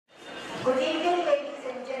Good evening, ladies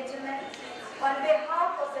and gentlemen. On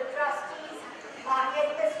behalf of the trustees, our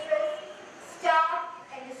headmistress, staff,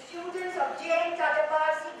 and the students of Tata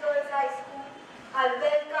Parsi Girls High School, I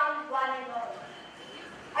welcome one and all.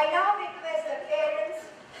 I now request the parents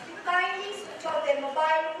to kindly switch off their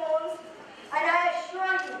mobile phones, and I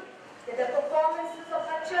assure you that the performances of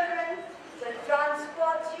our children will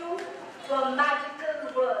transport you to a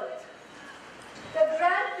magical world. The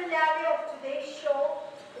grand finale of today's show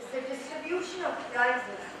is the distribution of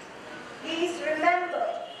prizes. Please remember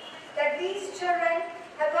that these children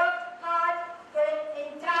have worked hard for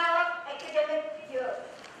an entire academic year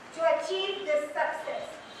to achieve this success.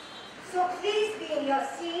 So please be in your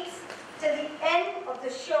seats till the end of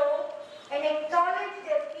the show and acknowledge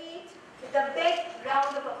their feat with a big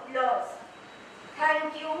round of applause.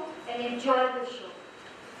 Thank you and enjoy the show.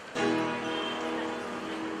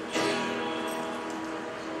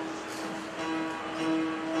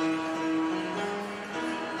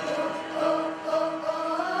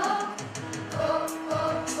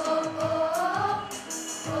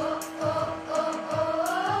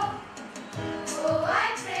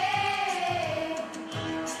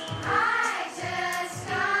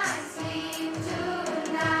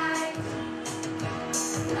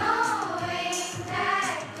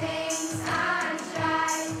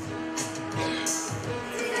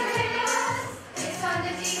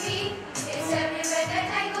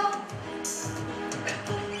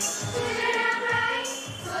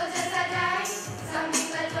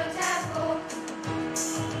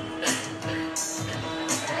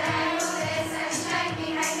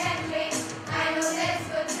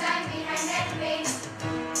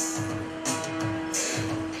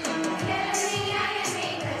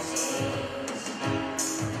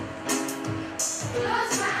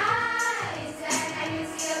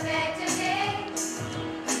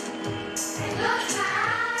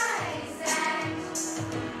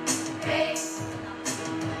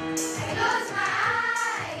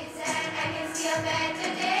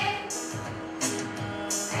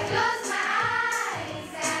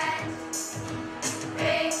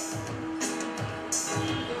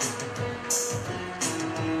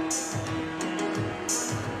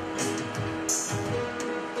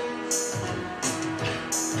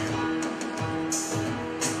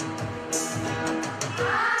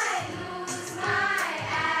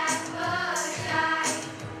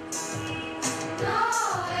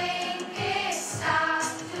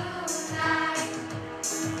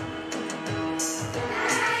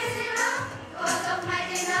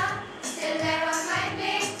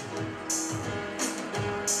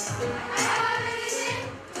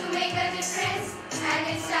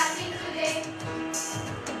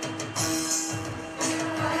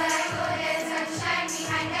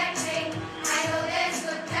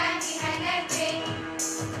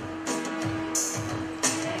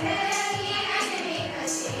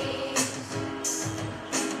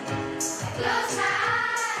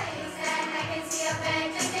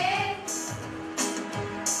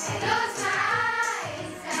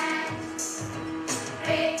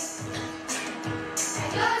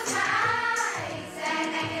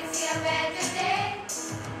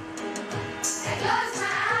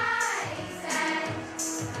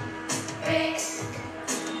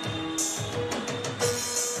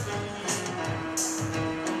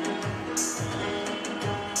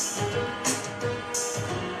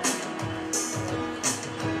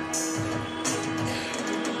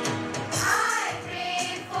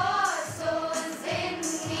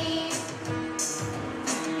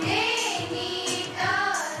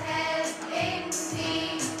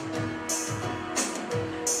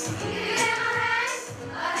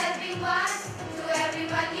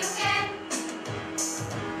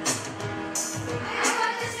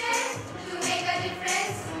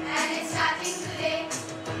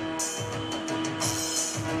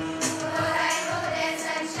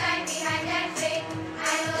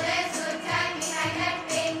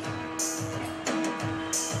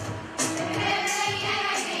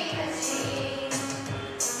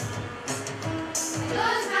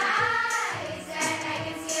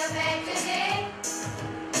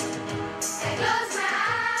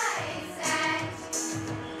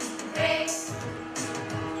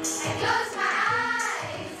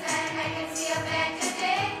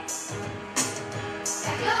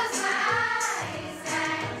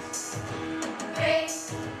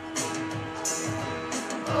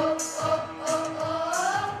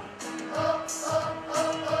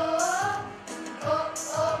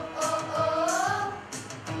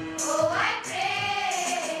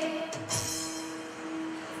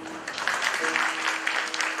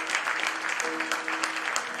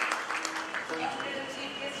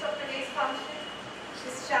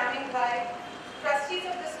 charming wife, trustees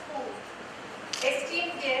of the school,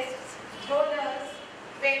 esteemed guests, donors,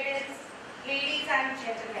 parents, ladies and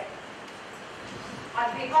gentlemen. On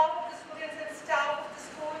behalf of the students and staff of the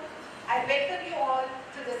school, I welcome you all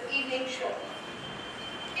to this evening show.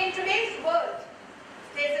 In today's world,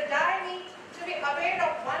 there is a dire need to be aware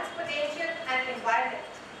of one's potential and environment.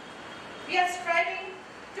 We are striving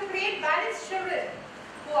to create balanced children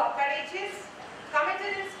who are courageous,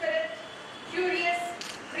 committed in spirit, curious,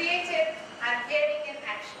 creative, and caring in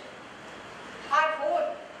action. Our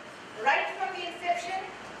goal, right from the inception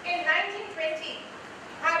in 1920,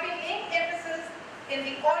 have been laying emphasis in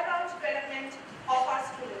the all-round development of our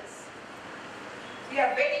students. We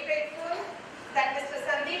are very grateful that Mr.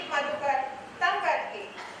 Sandeep Madhukar Tamgadke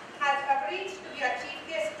has agreed to be our chief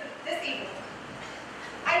guest this evening.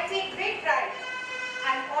 I take great pride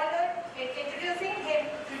and honor in introducing him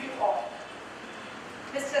to you all.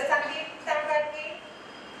 Mr. Sandeep Tamgadke,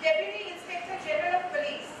 Deputy Inspector General of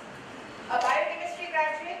Police, a biochemistry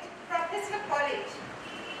graduate from Hislop College.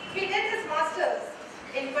 He did his master's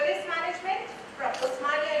in police management from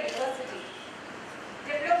Osmania University,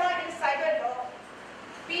 diploma in cyber law,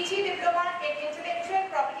 PG diploma in intellectual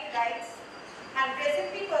property rights, and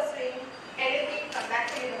presently pursuing LLB from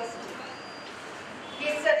Tata University. He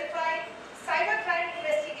is certified cybercrime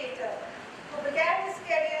investigator who began his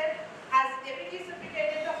career as Deputy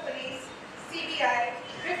Superintendent of Police, CBI,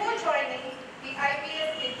 before joining the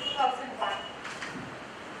IPS in 2001.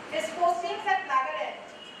 His postings at Nagaland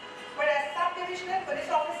were as Sub-Divisional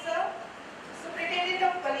Police Officer, Superintendent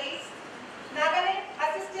of Police, Nagaland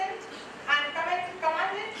Assistant, and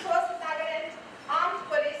Commandant 1st Nagaland Armed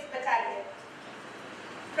Police Battalion.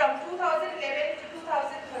 From 2011 to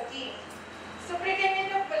 2013,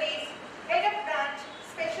 Superintendent of Police, Head of Branch,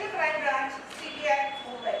 Special Crime Branch, CBI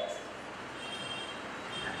Mumbai.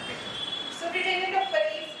 Superintendent of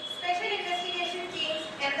Police, Special Investigation Teams,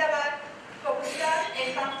 Ahmedabad, for Gujarat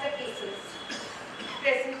encounter cases.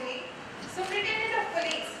 Presently, Superintendent of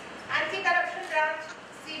Police, Anti-Corruption Branch,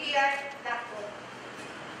 CBI, Nagpur.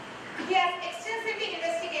 He has extensively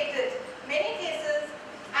investigated many cases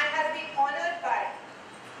and has been honored by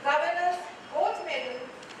Governor's Gold Medal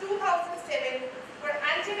 2007 for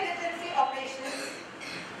anti-militancy operations,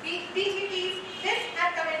 DGP's Disc and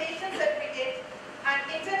Commendation Certificate, and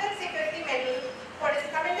Internal Security Medal for his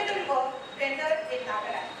commendable work rendered in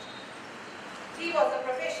Nagaland. He was a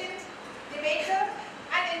proficient debater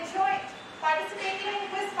and enjoyed participating in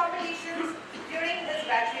quiz competitions during his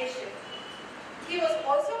graduation. He was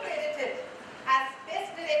also credited as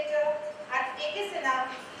Best Director at A.K. Sinha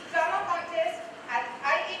Drama Contest at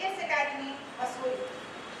IAS Academy, Missouri.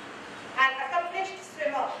 An accomplished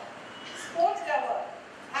swimmer, sports lover,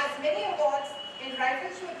 has many awards in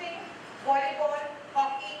rifle shooting, volleyball,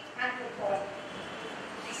 hockey, and football.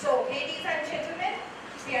 So, ladies and gentlemen,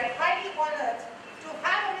 we are highly honored to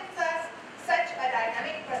have with us such a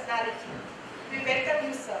dynamic personality. We welcome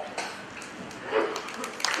you, sir.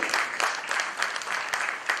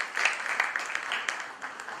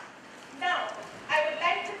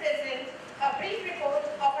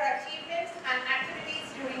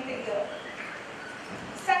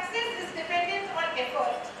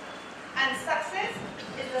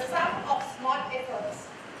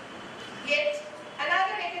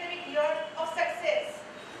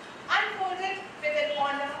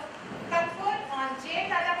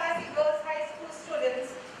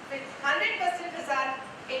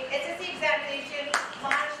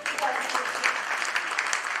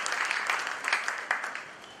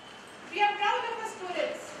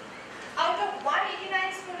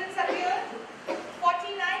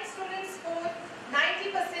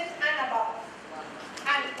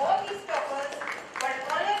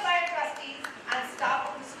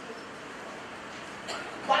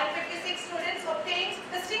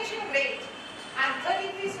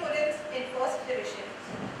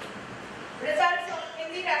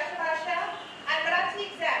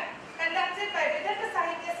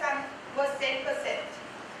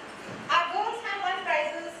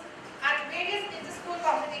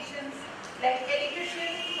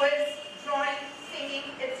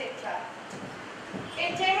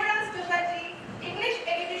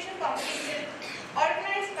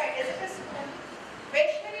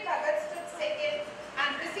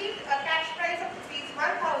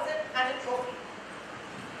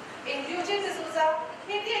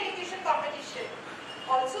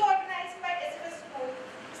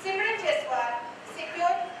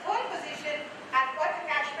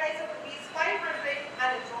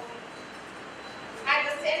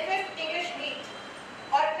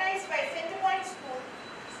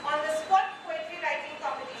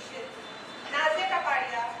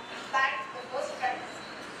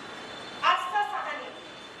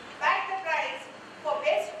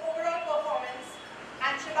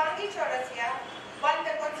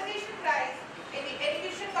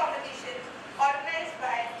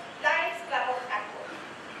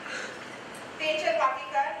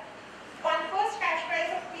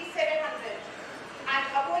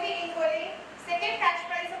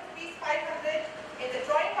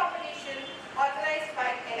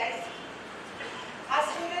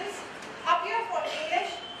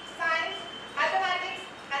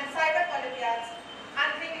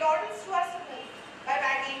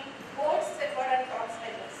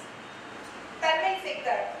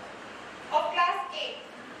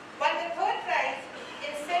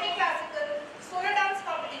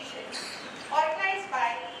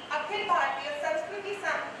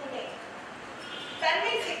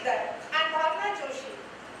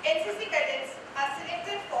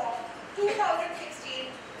 2016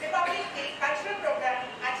 Republic Day cultural program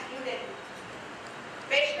at New Delhi.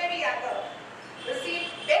 Vaishnavi Yadav received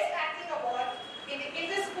Best Acting Award in the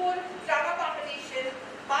Inter-School Drama Competition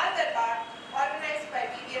Bal Darbar organized by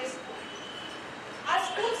BBM School. Our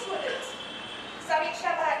school students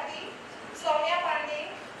Samiksha Bharti, Soumya Pandey,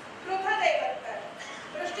 Krutha Devatkar,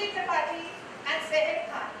 Rushti Tripathi and Sehel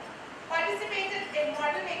Khan participated in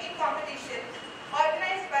model making competition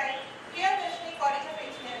organized by Priyadashini College of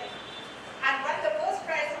Engineering and won the first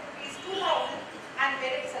prize of Rs 2,000 and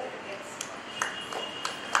merit certificates.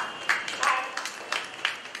 Our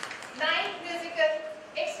ninth musical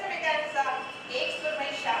extravaganza, Ek Sur Mein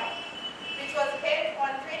Shaam, which was held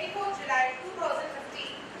on 24 July 2015,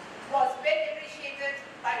 was well appreciated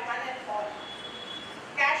by one and all.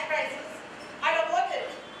 Cash prizes are awarded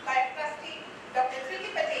by trustee Dr. Triti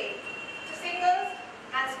Patel to singers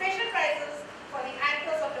and special prizes for the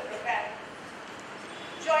anchors of the program.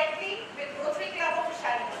 Jointly with Rotary Club of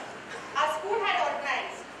Shalimar, our school had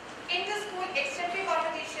organized inter-school extempore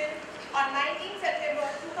competition on 19 September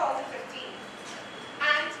 2015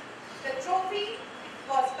 and the trophy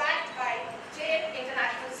was backed by JM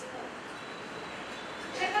International School.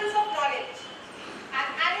 Ripples of Knowledge, an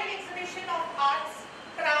annual exhibition of arts,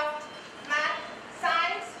 craft, math,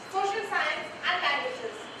 science, social science and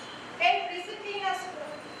languages held recently in our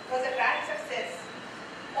school was a grand success.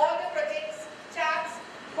 All the projects, charts,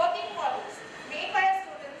 working models made by our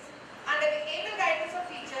students under the able guidance of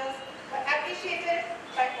teachers were appreciated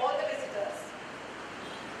by all the visitors.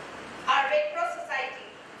 Our Red Cross Society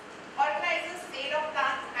organizes sale of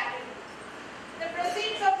plants annually. The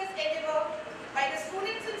proceeds of this endeavor by the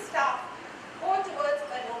students and staff go towards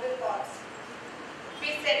a noble cause.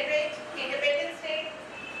 We celebrate Independence Day,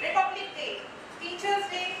 Republic Day, Teachers'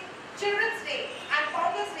 Day, Children's Day and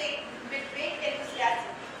Founders' Day with great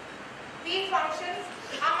enthusiasm. These functions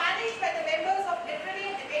are managed by the members of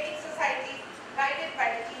Literary and Debating Society guided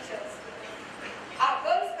by the teachers. Our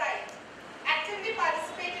Girls Guide actively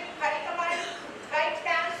participate in Parikamal, guide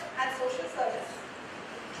camps and social service.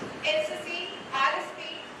 NCC, RSP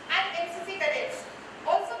and NCC cadets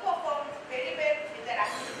also perform very well in their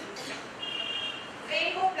activities.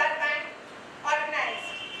 Rainbow Blood Bank organized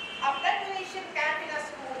a blood donation camp in our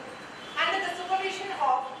school under the supervision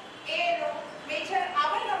of ANO Major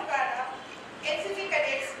Aman Gamgara. NCC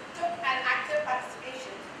cadets took an active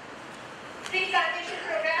participation. Tree plantation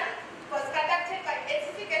program was conducted by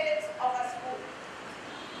NCC cadets of our school.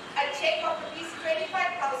 A check of Rs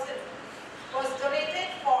 25,000 was donated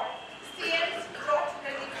for CM's Drought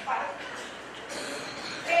Relief Fund.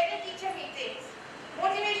 Parent-teacher meetings,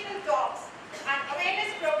 motivational talks, and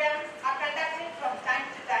awareness programs are conducted from time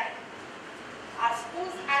to time. Our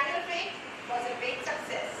school's annual week was a great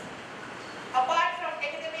success. Apart from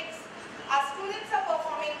academics, our students are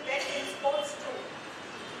performing well in sports too.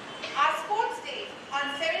 Our sports day on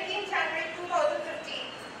 17 January 2015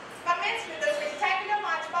 commenced with a spectacular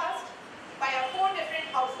march past by our 4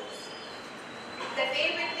 different houses. The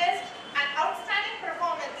day witnessed an outstanding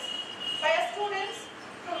performance by our students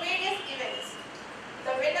through various events.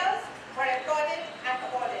 The winners were applauded and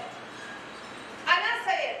awarded. Anna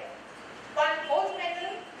Sayed won gold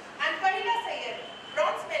medal and Kahila Sayed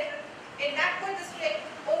bronze medal in Nagpur District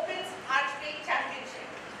Opens Archery Championship.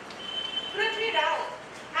 Prithvi Rao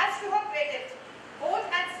has to her credit gold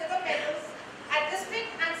and silver medals at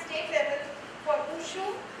district and state level for Wushu,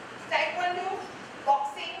 Taekwondo,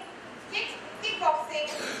 boxing, kickboxing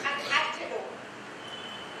and Aikido.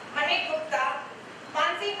 Manik Gupta,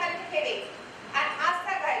 Mansi Halkhede and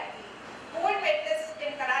Asta Gayatri, gold medalists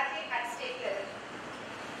in karate at state level.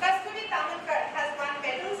 Kasturi Tamankar has won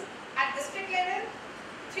medals at district level,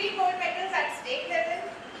 3 gold medals at state level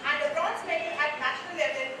and a bronze medal at national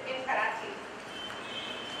level in karate.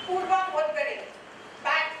 Purva Modgare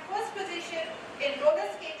bagged first position in roller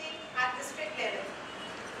skating at district level.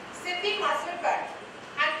 Siddhi Masurkar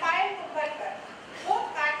and Payal Kumbharkar both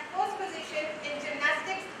bagged first position in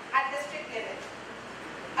gymnastics at district level.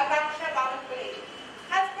 Akanksha Babanpule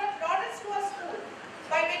has brought laurels to our school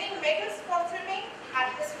by winning medals for swimming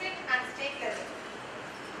at district and state level.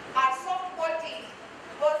 Our softball team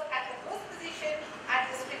was at the first position at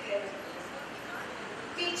district level.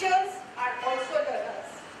 Teachers are also learners.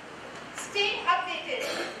 Staying updated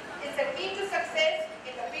is the key to success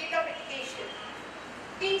in the field of education.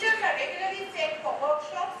 Teachers are regularly sent for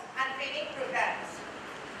workshops and training programs.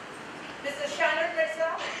 Mrs. Shanur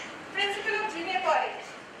Mirza, Principal of Junior College,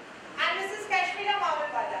 and Mrs. Kashmira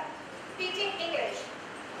Mamalwala, teaching English,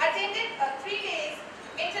 attended a 3 days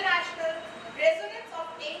international Resonance of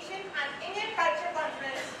Ancient and Indian Culture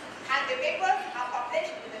Conference and the papers are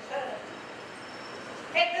published in the journal.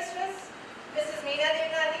 Headmistress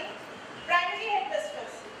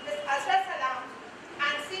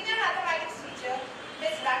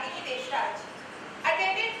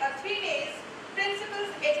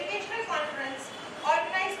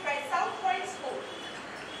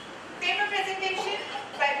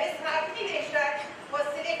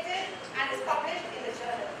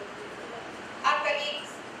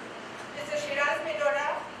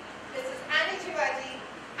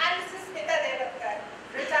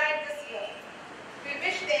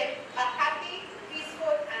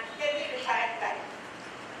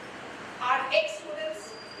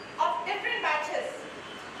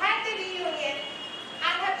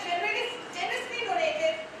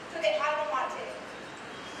started.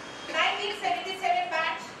 1977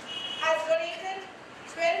 batch has donated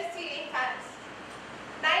 12 ceiling fans.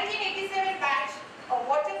 1987 batch a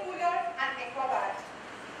water cooler and aquaguard.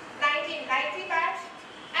 1990 batch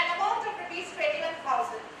an amount of rupees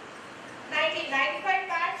 21,000. 1995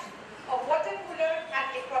 batch a water cooler and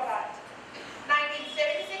aquaguard.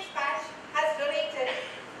 1976 batch has donated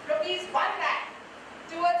rupees 1 lakh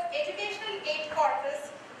towards educational aid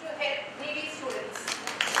corpus to help needy students.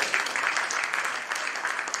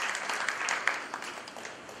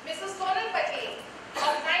 Mrs. Sonal Patel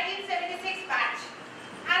of 1976 batch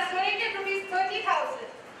has donated rupees 30,000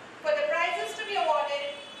 for the prizes to be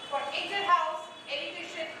awarded for inter-house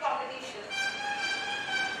elocution competitions.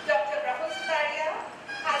 Dr. Rahul Sutaria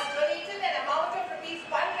has donated an amount of rupees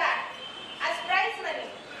 1 lakh as prize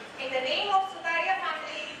money in the name of Sutaria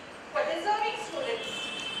family for deserving students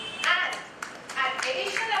and an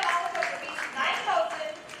additional amount of rupees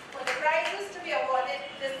 9,000 for the prizes to be awarded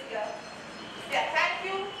this year. Thank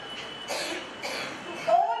you to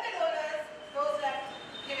all the donors, those who have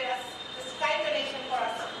given us this kind donation for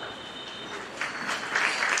us.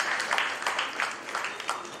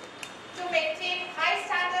 To maintain high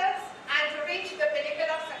standards and to reach the pinnacle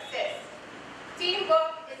of success,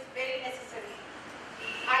 teamwork is very necessary.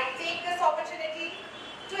 I take this opportunity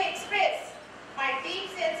to express my deep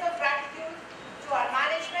sense of gratitude to our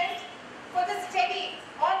management for the steady,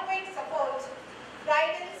 ongoing support,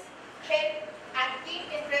 guidance, help, and keen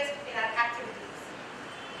interest in our activities.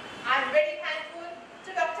 I am very thankful to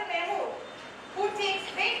Dr. Mehmood, who takes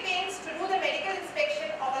great pains to do the medical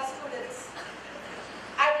inspection of our students.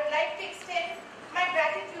 I would like to extend my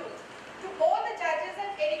gratitude to all the judges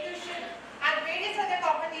at elocution and various other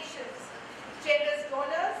competitions, generous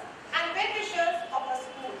donors, and well-wishers of our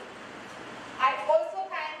school. I also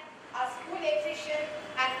thank our school electrician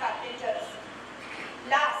and carpenters.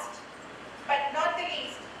 Last but not the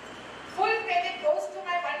least, full credit goes to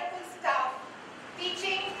my wonderful staff,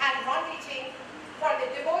 teaching and non-teaching, for the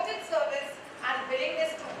devoted service and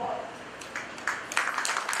willingness to work.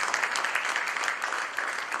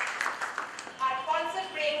 Our concert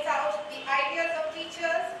brings out the ideas of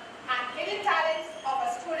teachers and hidden talents of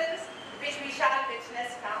our students, which we shall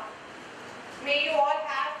witness now. May you all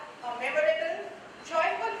have a memorable,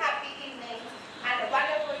 joyful, happy evening and a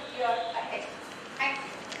wonderful year ahead. Thank you.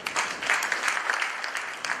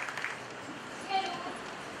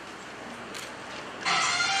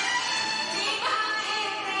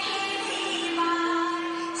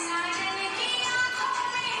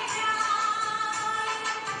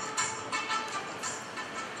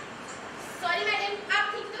 Sorry madam, आप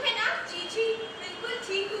ठीक तो है ना? जी जी बिल्कुल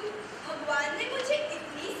ठीक हूँ। भगवान ने मुझे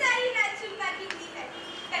इतनी सारी नेचुरल पैकिंग दी है,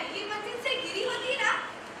 पहली मंजिल से गिरी होती ना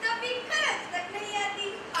तब भी खरच तक नहीं आती।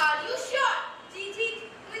 Are you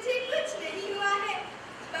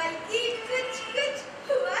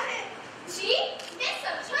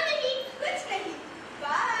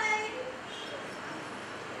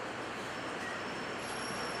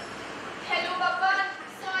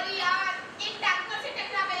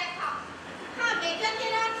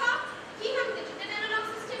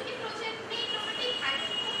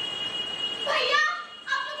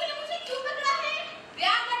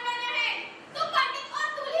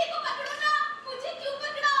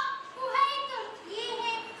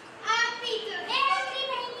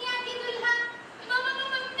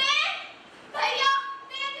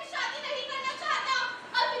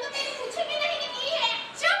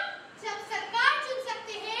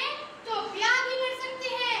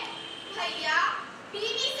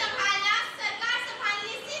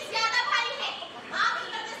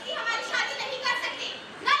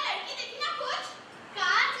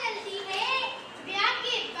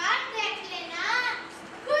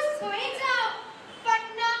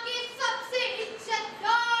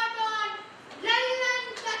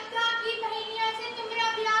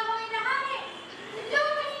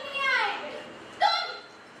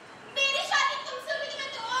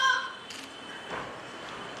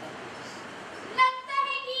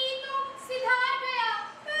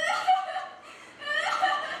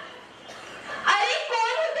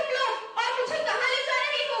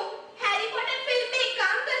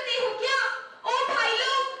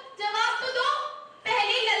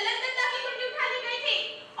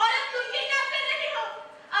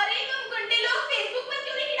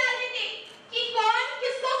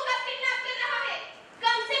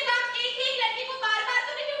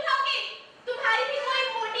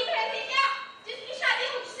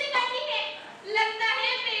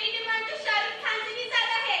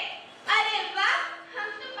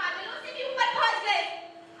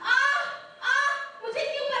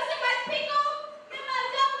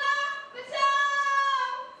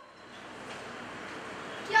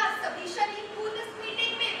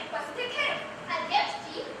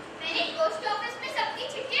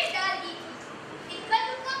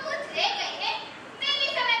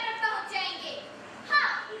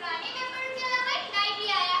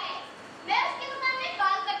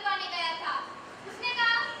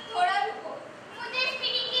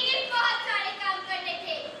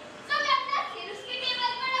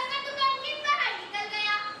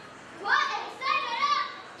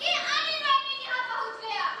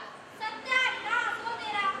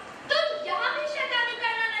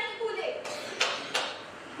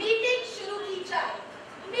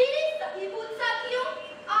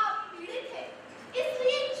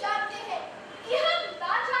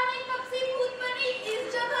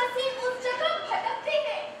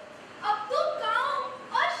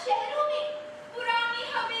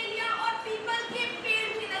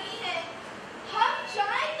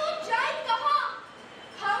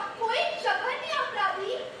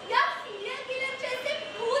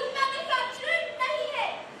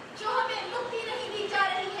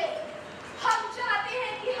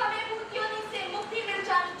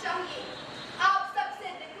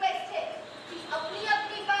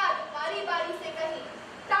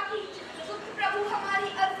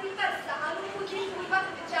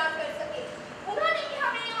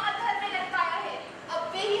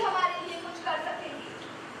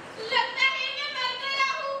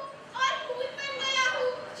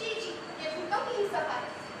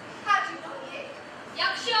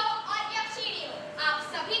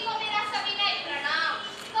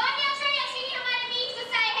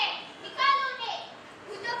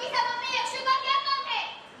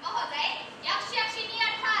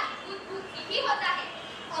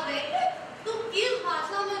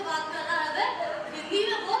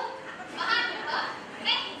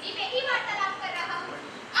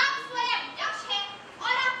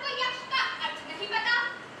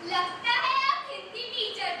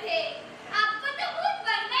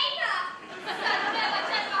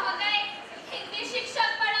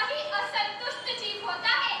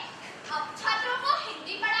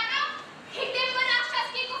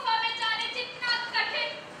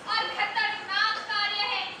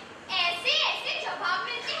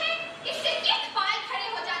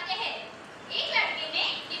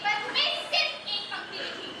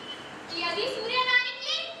यदि सूर्य ना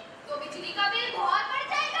निकले तो बिजली का बिल बहुत बढ़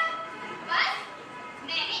जाएगा। बस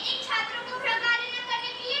मैंने एक छात्र को प्रकार्य न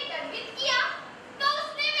करने के लिए दंडित किया तो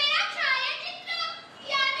उसने मेरा छायाचित्र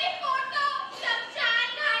यानी फोटो शमशान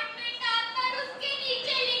घाट में डालकर उसके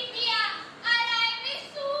नीचे लिख दिया अराय में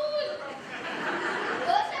सूल।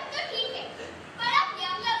 वो सब तो ठीक है, पर अब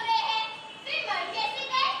यंग लग रहे हैं, फिर मर कैसे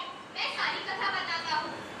गए? मैं सारी कथा बताता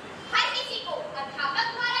हूँ। हर किसी को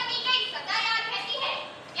अध्यापक द्वारा दी गई सजा याद रहती है,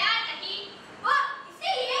 क्या नहीं? वो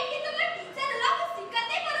इसीलिए कि तुम्हें टीचर लोग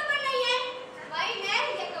सिखाते बरोबर नहीं है। भाई ने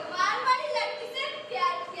ये कमाल वाली लड़की से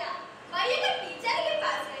प्यार किया। भाई एक टीचर के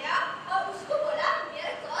पास गया और उसको बोला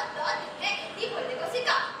मेरे को 2 दिन में हिंदी बोलने को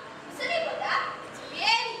सिखा। उसने बोला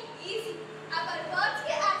वेरी इजी, अगर वर्ड्स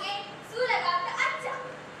के आगे सु लगाओ तो अच्छा,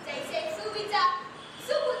 जैसे सुविचार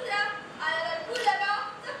सुपुत्र, और अगर कु लगाओ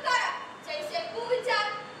तो कर, जैसे कुविचार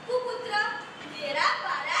कुपुत्र। मेरा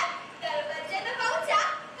बालक दरवाजे में पहुंचा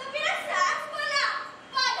तो मेरा सास बोला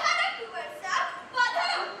पधारो कुंवर साहब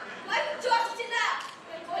पधारो। मैं जोश चिल्ला,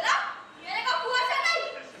 मैं बोला मेरे को कुंवर साहब नहीं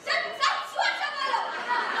सब सुअर साहब बोलो।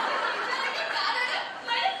 टीचर के कारण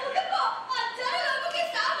मैंने खुद को हजारों लोगों के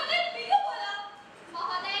सामने बिगड़ बोला।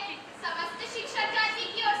 महोदय, समस्त शिक्षक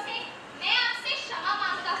जाति की ओर से मैं आपसे क्षमा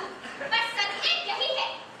मांगता हूँ, पर सत्य यही है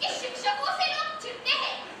कि शिक्षकों से लोग चिढ़ते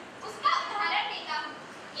हैं। उसका उदाहरण देता हूँ।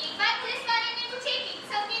 एक बार पुलिस वाले ने मुझे गीत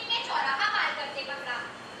संगीत में चौराहा पार करते पकड़ा।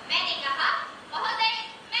 मैंने कहा महोदय,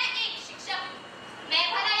 मैं एक शिक्षक हूँ, मैं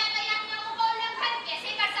भला यातायात नियमों का उल्लंघन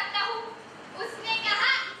कैसे कर सकता हूँ? उसने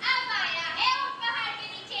कहा अब आया है उस पहाड़ के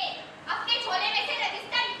नीचे, अपने झोले में से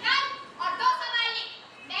रजिस्टर निकाल और 2 सवाल लिख।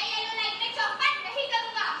 मैं येलो लाइट में चौपट नहीं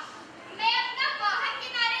करूंगा। मैं अपना वाहन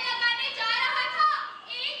किनारे लगाने जा रहा था,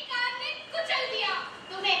 एक कार ने कुचल दिया।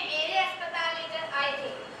 तुम्हें मेरे अस्पताल लेकर आए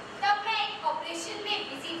थे, तब मैं एक ऑपरेशन में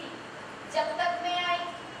बिजी थी। जब तक मैं आई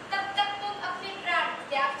तब तक तुम अपने प्राण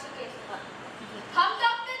त्याग चुके थे। हम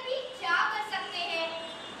डॉक्टर भी क्या कर सकते हैं?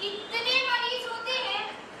 इतने मरीज होते हैं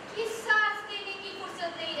कि सांस लेने की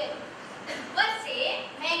फुर्सत नहीं रहती। ऊपर से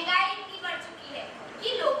महंगाई इतनी बढ़ चुकी है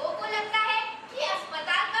कि लोगों को लगता है कि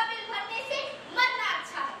अस्पताल का बिल भरने से मरना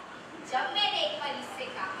अच्छा है। जब मैंने एक मरीज से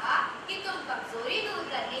कहा कि तुम कमजोरी दूर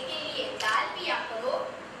करने के लिए दाल पिया करो,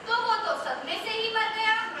 तो वो तो सदमे से ही मर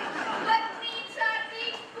गया। पत्नी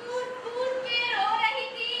छाती कूट-कूट के रो रही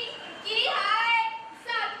थी कि हाय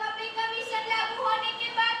 7वां पे कमीशन लागू होने के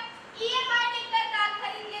बाद EMI लेकर दाल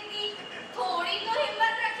खरीद लेती, थोड़ी तो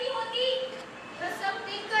हिम्मत रखी होती। तो सब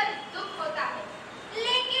देखकर दुख होता है,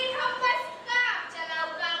 लेकिन हम बस काम चलाऊ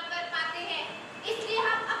काम कर पाते हैं, इसलिए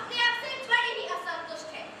हम अपने आप से बड़े ही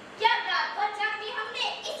असंतुष्ट हैं। क्या रात भर जागते हमने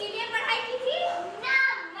इसीलिए पढ़ाई की थी? ना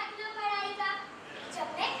मत लो पढ़ाई का।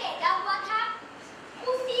 जब मैं पैदा हुआ था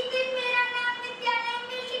उसी दिन मेरा नाम विद्यालय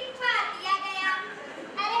में लिखवा दिया गया।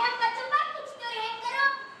 अरे हम बच्चों पर कुछ तो रहम करो।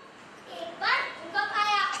 एक बार भूकंप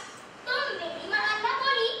आया तो मेरी माँ अल्लाह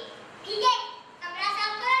बोली ठीक है कमरा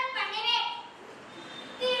साफ कर और पढ़ने में।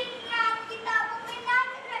 दिन रात किताबों में नाक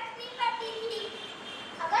रखनी पड़ती थी।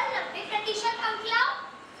 अगर 90% अंक लाओ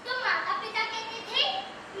तो माता पिता कहते थे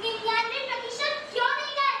 99% क्यों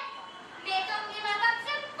नहीं लाए? मैं तो अपने माँ बाप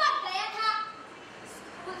से पक गया था,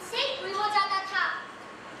 खुद से गुल हो जाता था।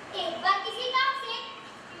 एक बार किसी काम से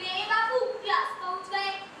मेरे बाबू क्लास पहुंच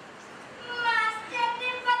गए। मास्टर ने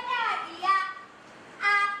बता दिया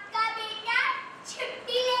आपका बेटा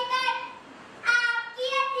छुट्टी लेकर आपकी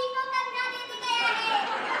अर्थी को कंधा दे गया है।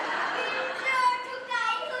 जो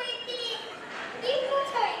ठुकाई हुई थी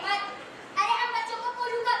पूछो ही मत। अरे हम बच्चों को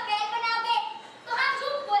कोल्हू का बैल बनाओगे तो हम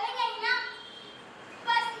झूठ बोलेंगे ही ना।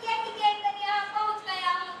 बस यही कहकर यहाँ पहुंच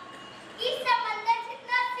गया हूँ। इस समंदर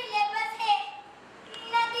जितना सिलेबस है,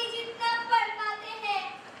 नदी जितना पढ़ पाते हैं,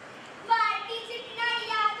 बाल्टी जितना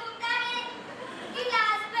याद होता है,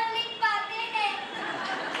 गिलास पर लिख पाते हैं,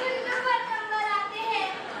 चुल्लू पर नंबर आते हैं,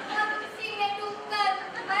 हम उसी में डूबकर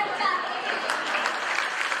मर जाते हैं।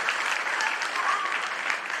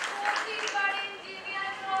 मोदी बड़े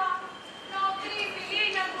इंजीनियर था, नौकरी मिली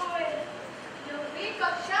न कोई। नौकरी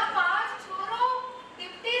कक्षा 5 छोड़ो,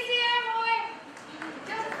 डिप्टी CM हुए।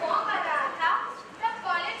 जब फॉर्म आ रहा था तब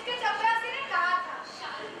कॉलेज के चपरासी ने कहा था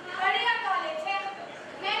बढ़िया कॉलेज है,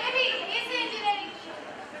 मैंने भी यहीं से इंजीनियरिंग की।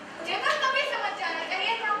 मुझे तो कभी समझ जाना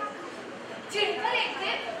चाहिए था। चिढ़कर एक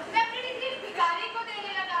दिन मैं अपनी डिग्री भिखारी को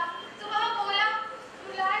देने लगा तो वह बोला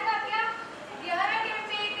बुलाएगा क्या? 11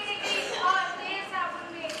 घंटे की डिग्री और 3 साबुन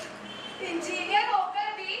में। इंजीनियर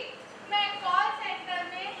होकर भी मैं कॉल सेंटर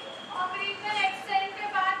में ऑपरेशनल एक्सेल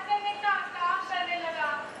पे बात करने का काम करने लगा।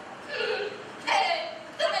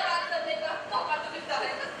 तुम्हें बात करने का मौका तो मिलता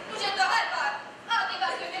है, मुझे तो हर बार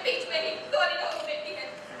आदिवासियों के बीच में ही गोली नोक देती है।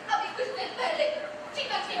 अभी कुछ दिन पहले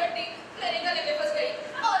चिकन की हड्डी मेरे गले में फंस गई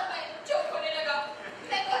और मैं चौक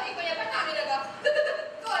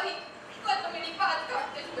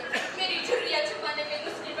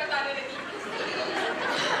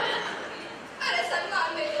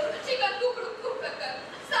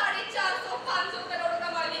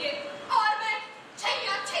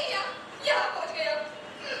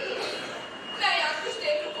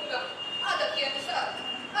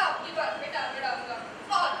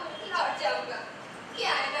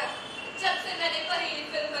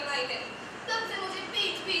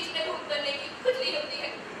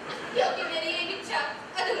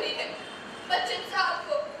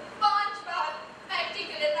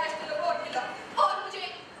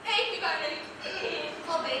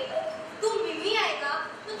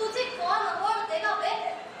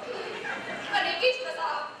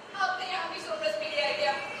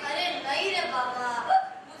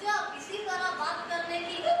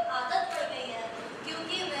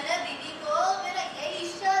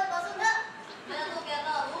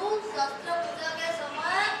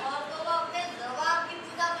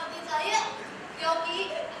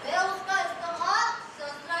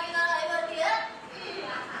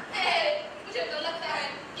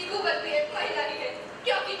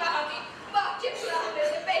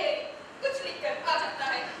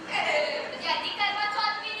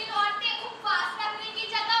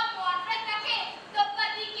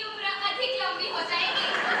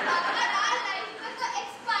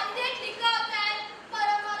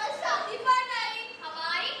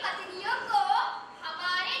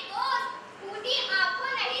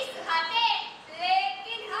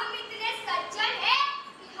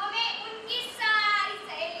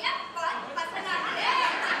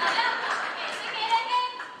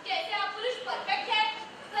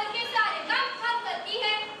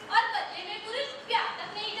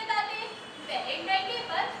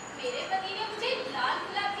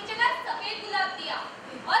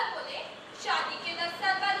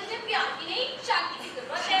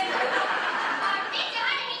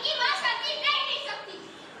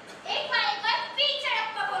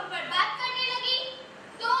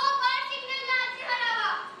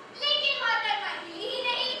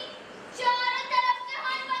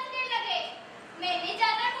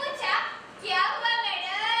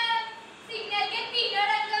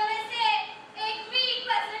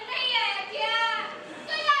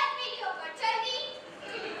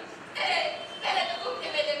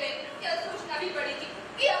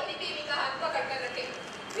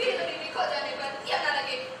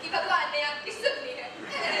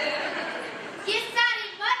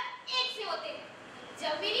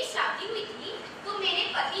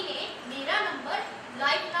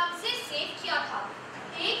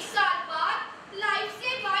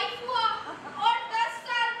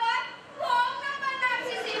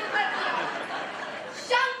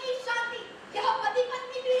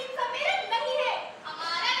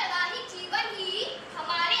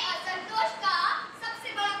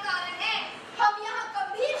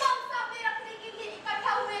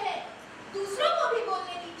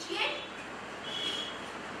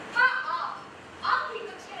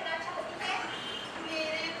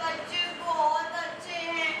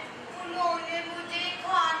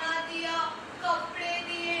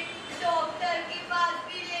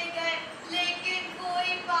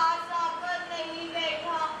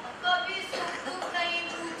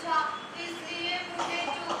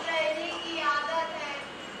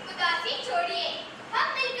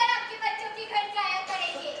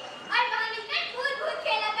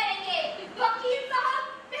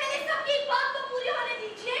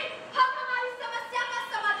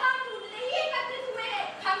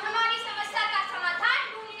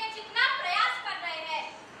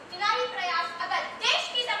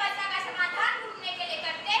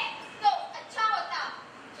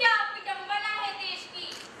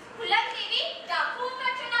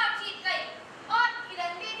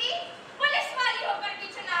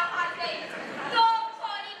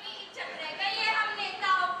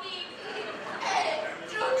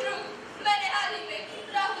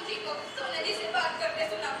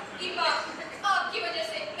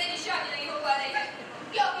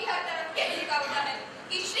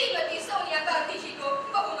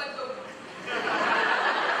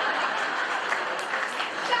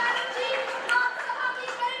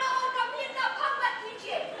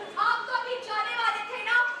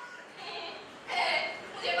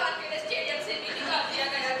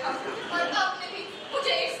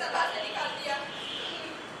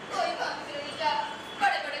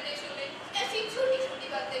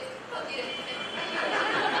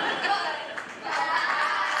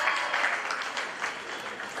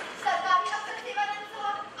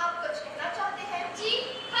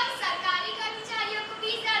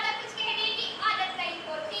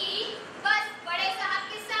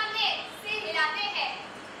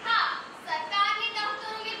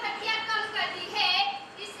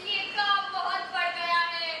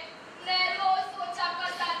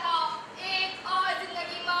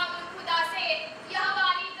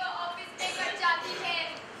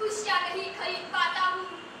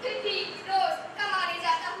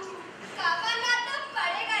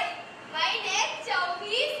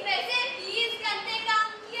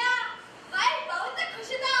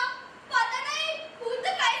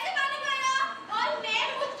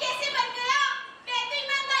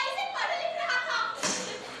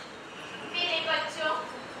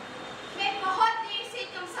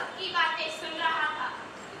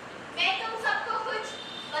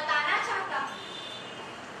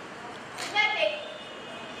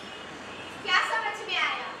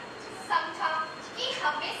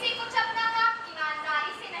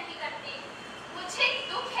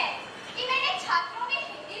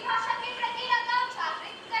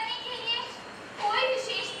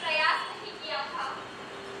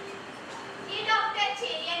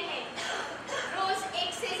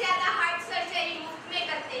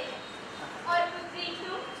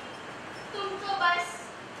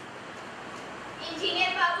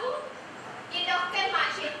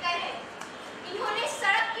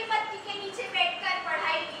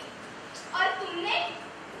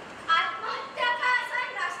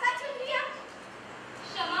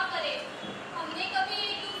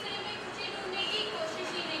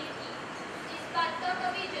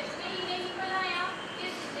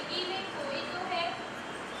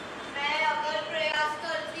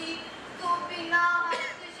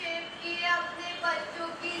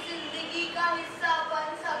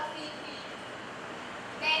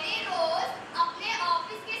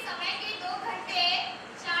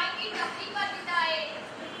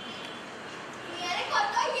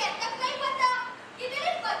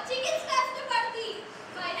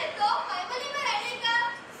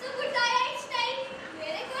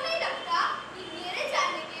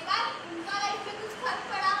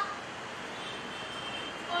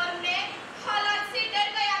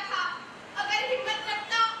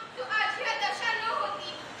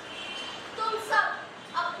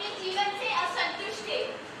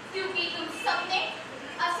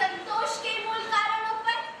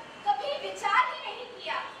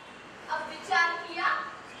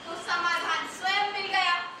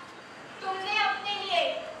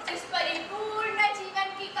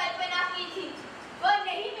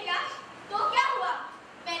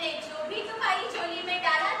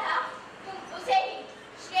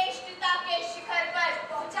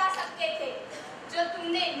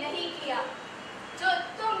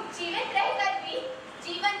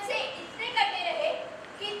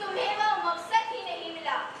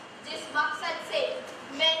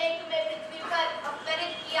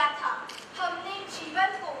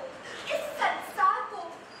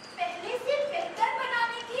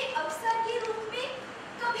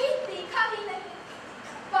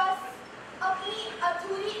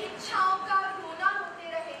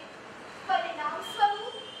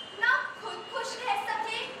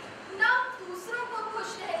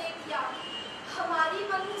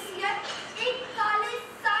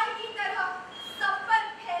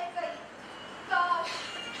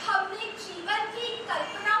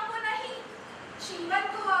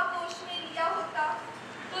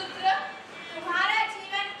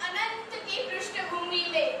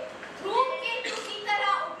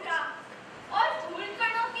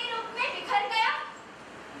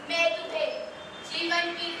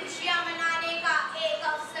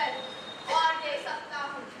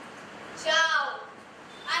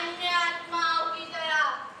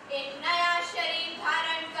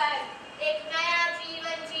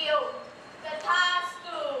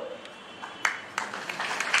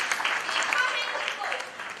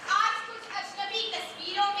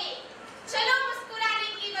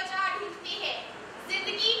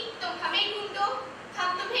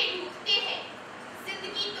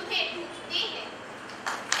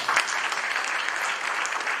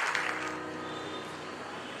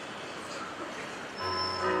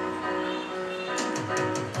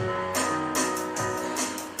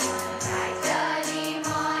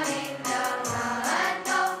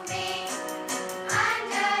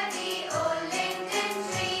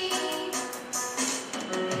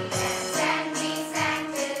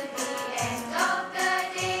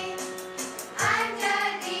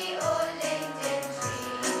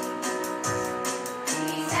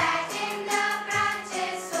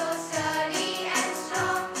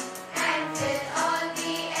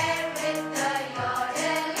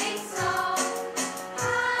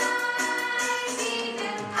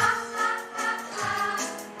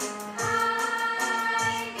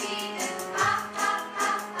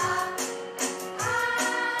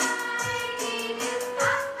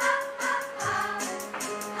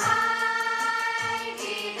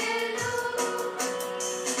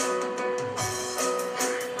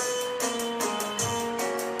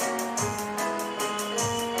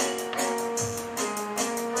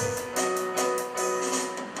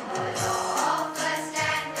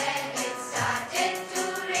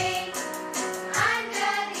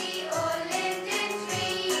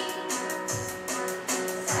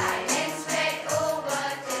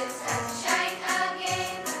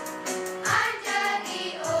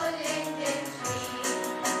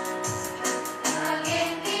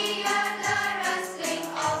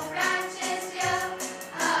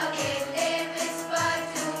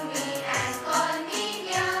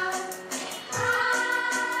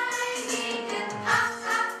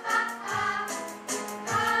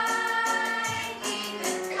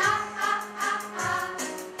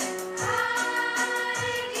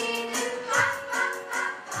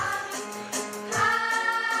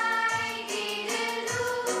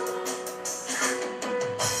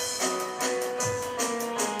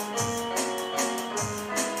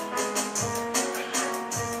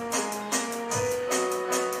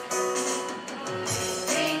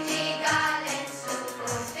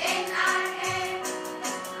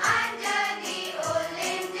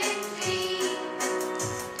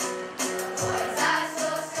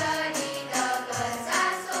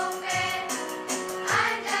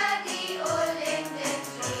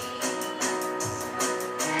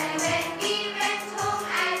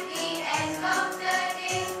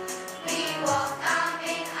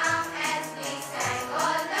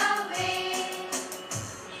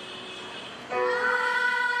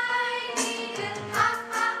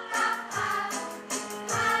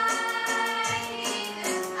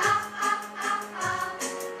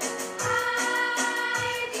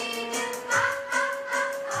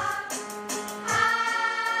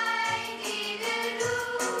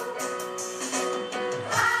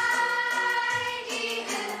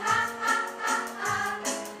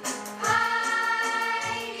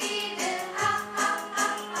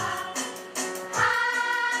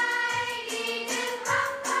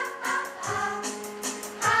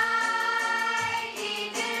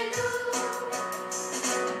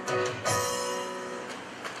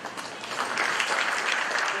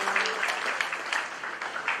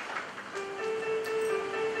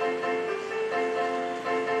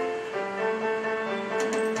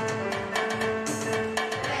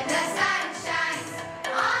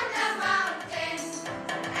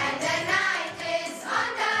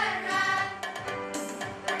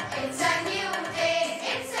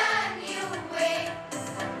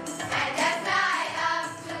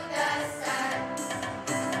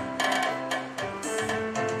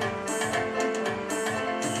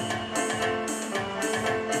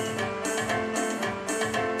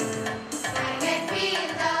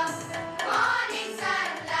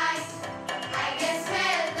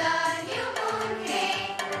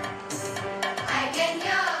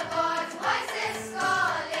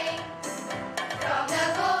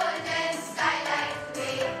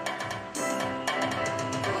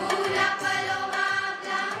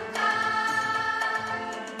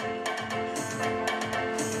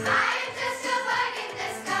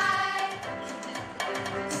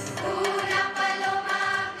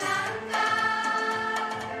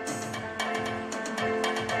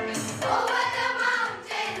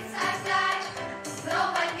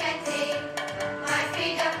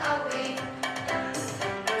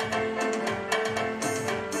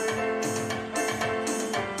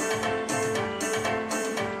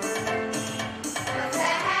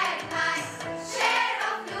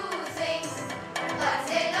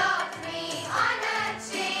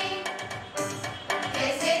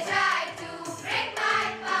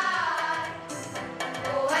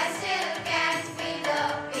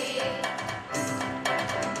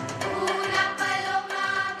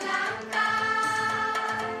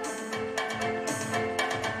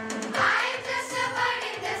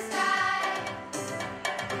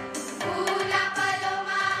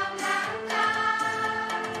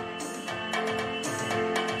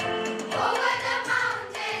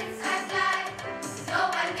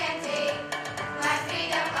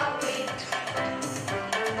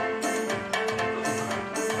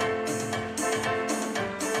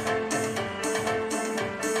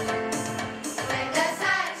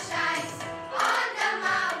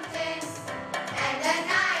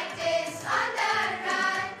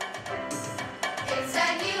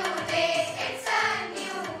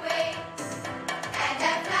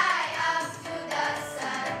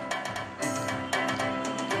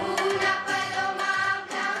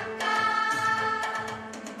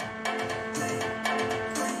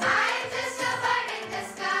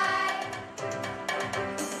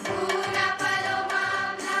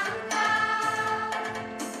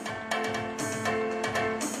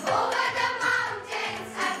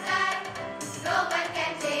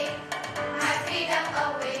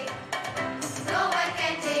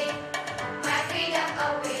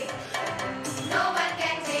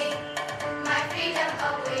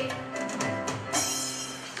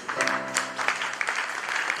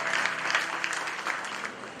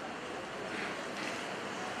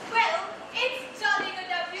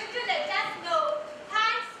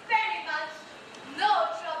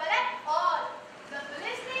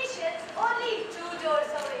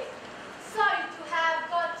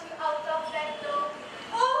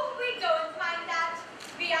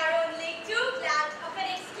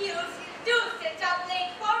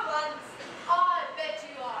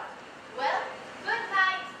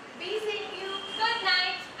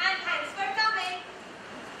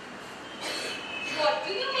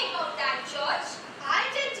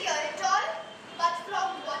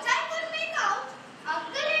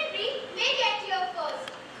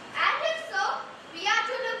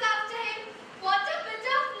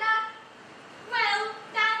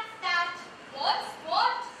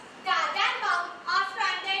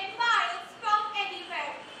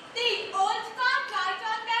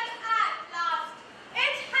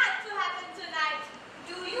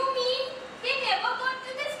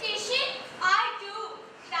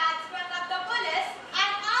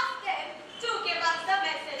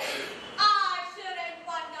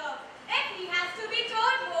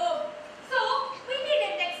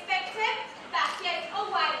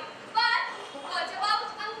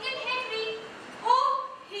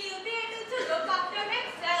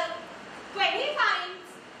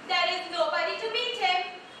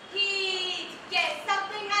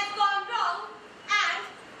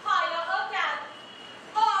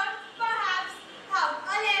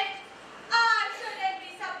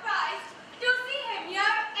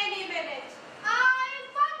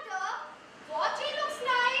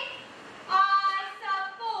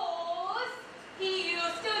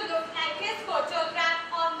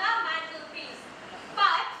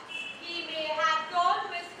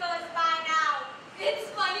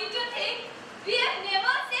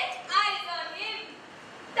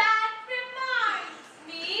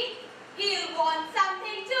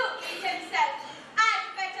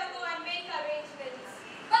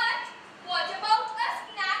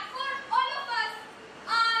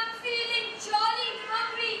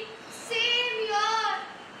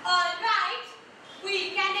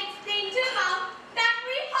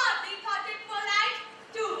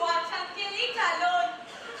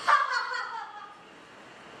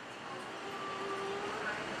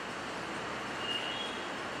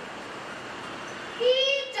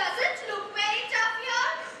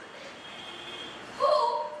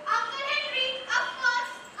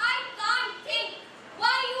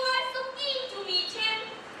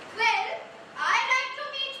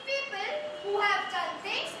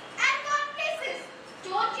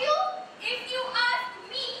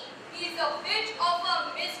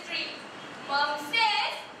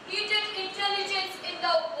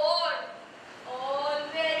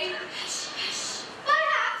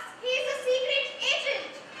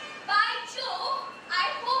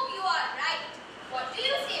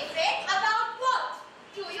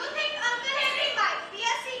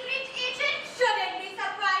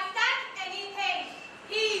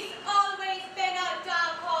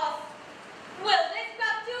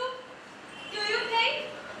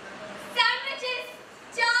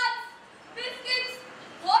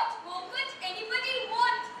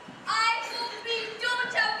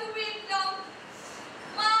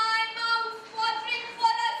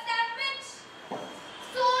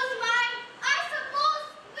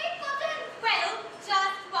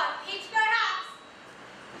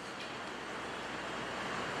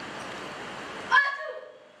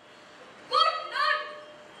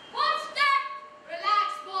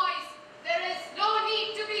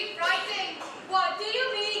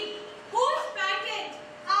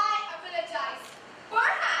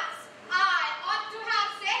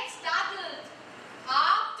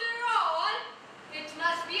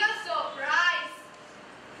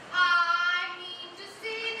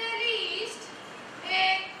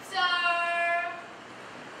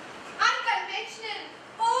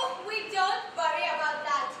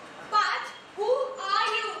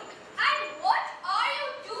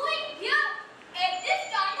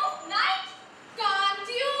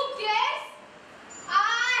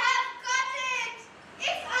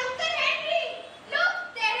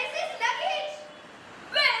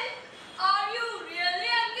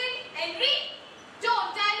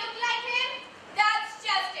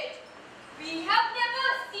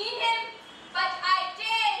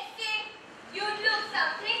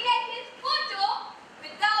something like his photo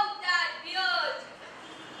without that beard.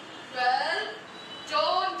 Well,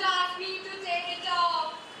 don't ask me to take it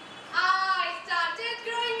off. I started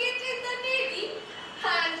growing it in the Navy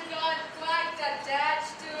and got quite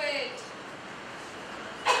attached to it.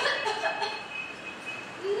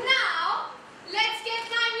 Now, let's get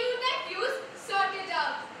my new nephews sorted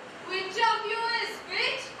out. Which of you is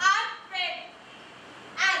which? I'm Fred.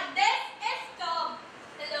 And this is Tom.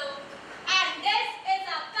 Hello. And this is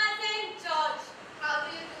Akka.